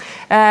 Ja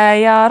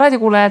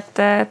raadiokuulajad,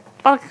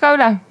 palke ka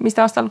üle, mis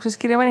te aasta alguses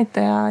kirja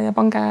panite ja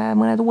pange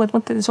mõned uued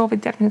mõtted ja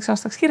soovid järgmiseks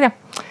aastaks kirja.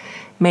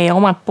 Meie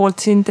omalt poolt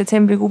siin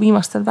detsembrikuu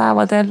viimastel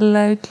päevadel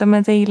ütleme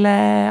teile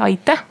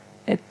aitäh,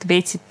 et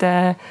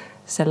veetsite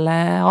selle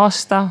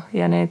aasta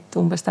ja need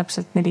umbes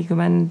täpselt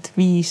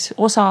 45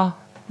 osa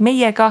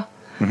meiega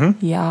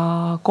ja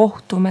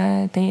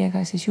kohtume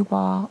teiega siis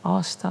juba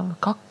aastal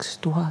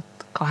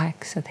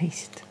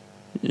 2018.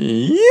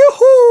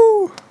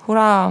 Juhuu!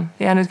 Hurraa!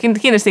 Ja nüüd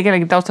kindlasti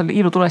kellegi taustal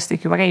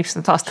ilutulestik juba käib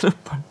seda aasta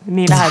lõppu.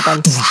 Nii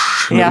lähedal.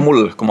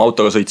 Mul, kui ma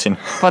autoga sõitsin.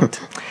 Vot.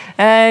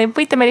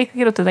 Võite meil ikka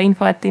kirjutada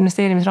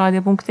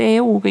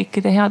info@investeerimisraadio.eu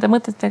kõikide heade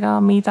mõtetega,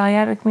 mida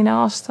järgmine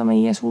aasta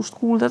meie suust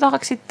kuulda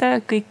tahaksite.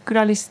 Kõik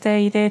külaliste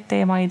ideed,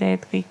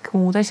 teemaideed, kõik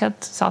muud asjad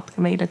saatke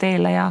meile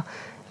teele ja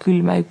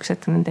küll me üks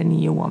hetk nendeni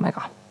jõuame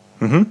ka.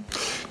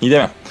 Nii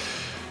teeme.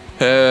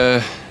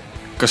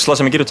 Kas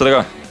laseme kirjutada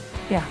ka?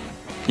 Jah.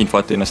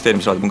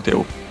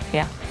 info@investeerimisraadio.eu.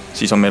 Jah.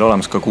 Siis on meil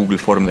olemas ka Google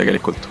Form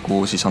tegelikult,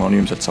 kuhu siis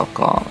anonüümselt saab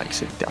ka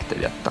väikseid teateid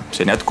jätta.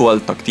 See on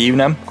jätkuvalt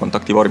aktiivne,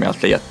 kontaktivormi alt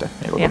leiate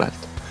meie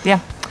kodulehelt. Jah,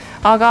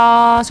 aga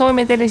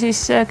soovime teile siis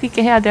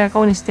kõike head ja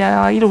kaunist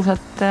ja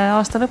ilusat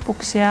aasta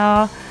lõpuks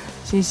ja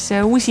siis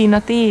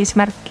usinate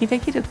eesmärkide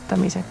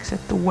kirjutamiseks,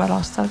 et uuel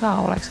aastal ka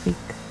oleks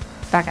kõik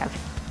vägev.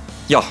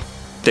 Jah,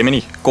 teeme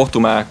nii.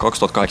 Kohtume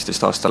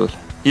 2018 aastal.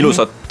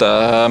 Ilusat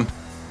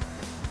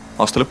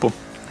aasta lõppu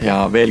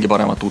ja veelgi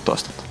paremat uut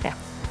aastat. Jah.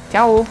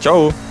 Tšau!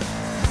 Tšau!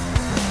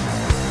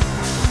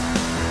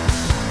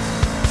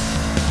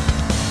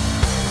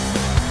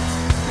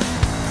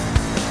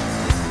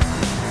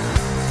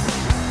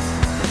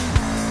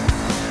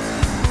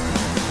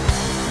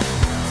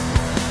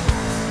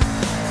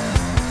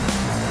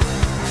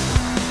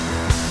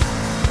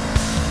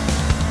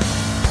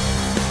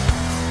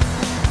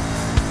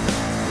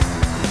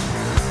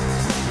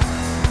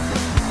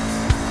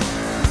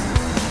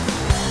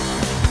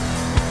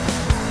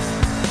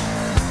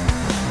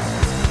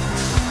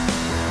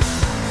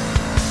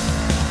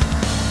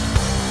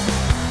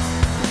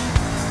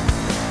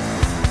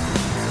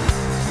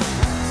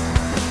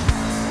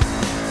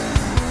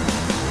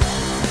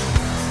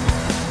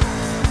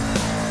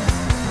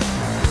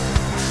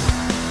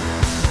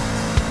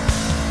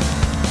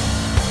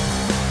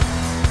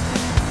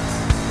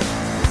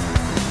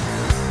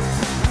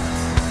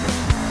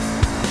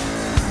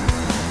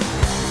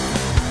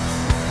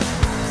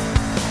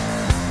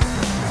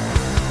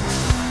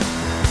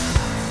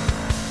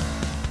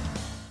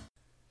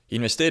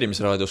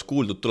 Investeerimisraadios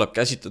kuuldud tuleb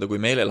käsitleda kui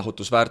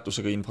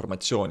meelelahutusväärtusega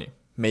informatsiooni.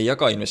 Me ei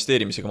jaga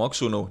investeerimisega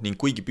maksunõu ning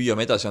kuigi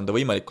püüame edasi anda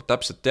võimalikult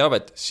täpset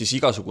teavet, siis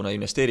igasugune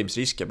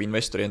investeerimisrisk jääb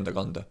investori enda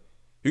kanda.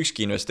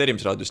 Ükski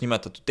investeerimisraadios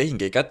nimetatud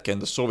tehing ei kätke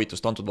endast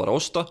soovitust antud vara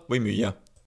osta või müüa.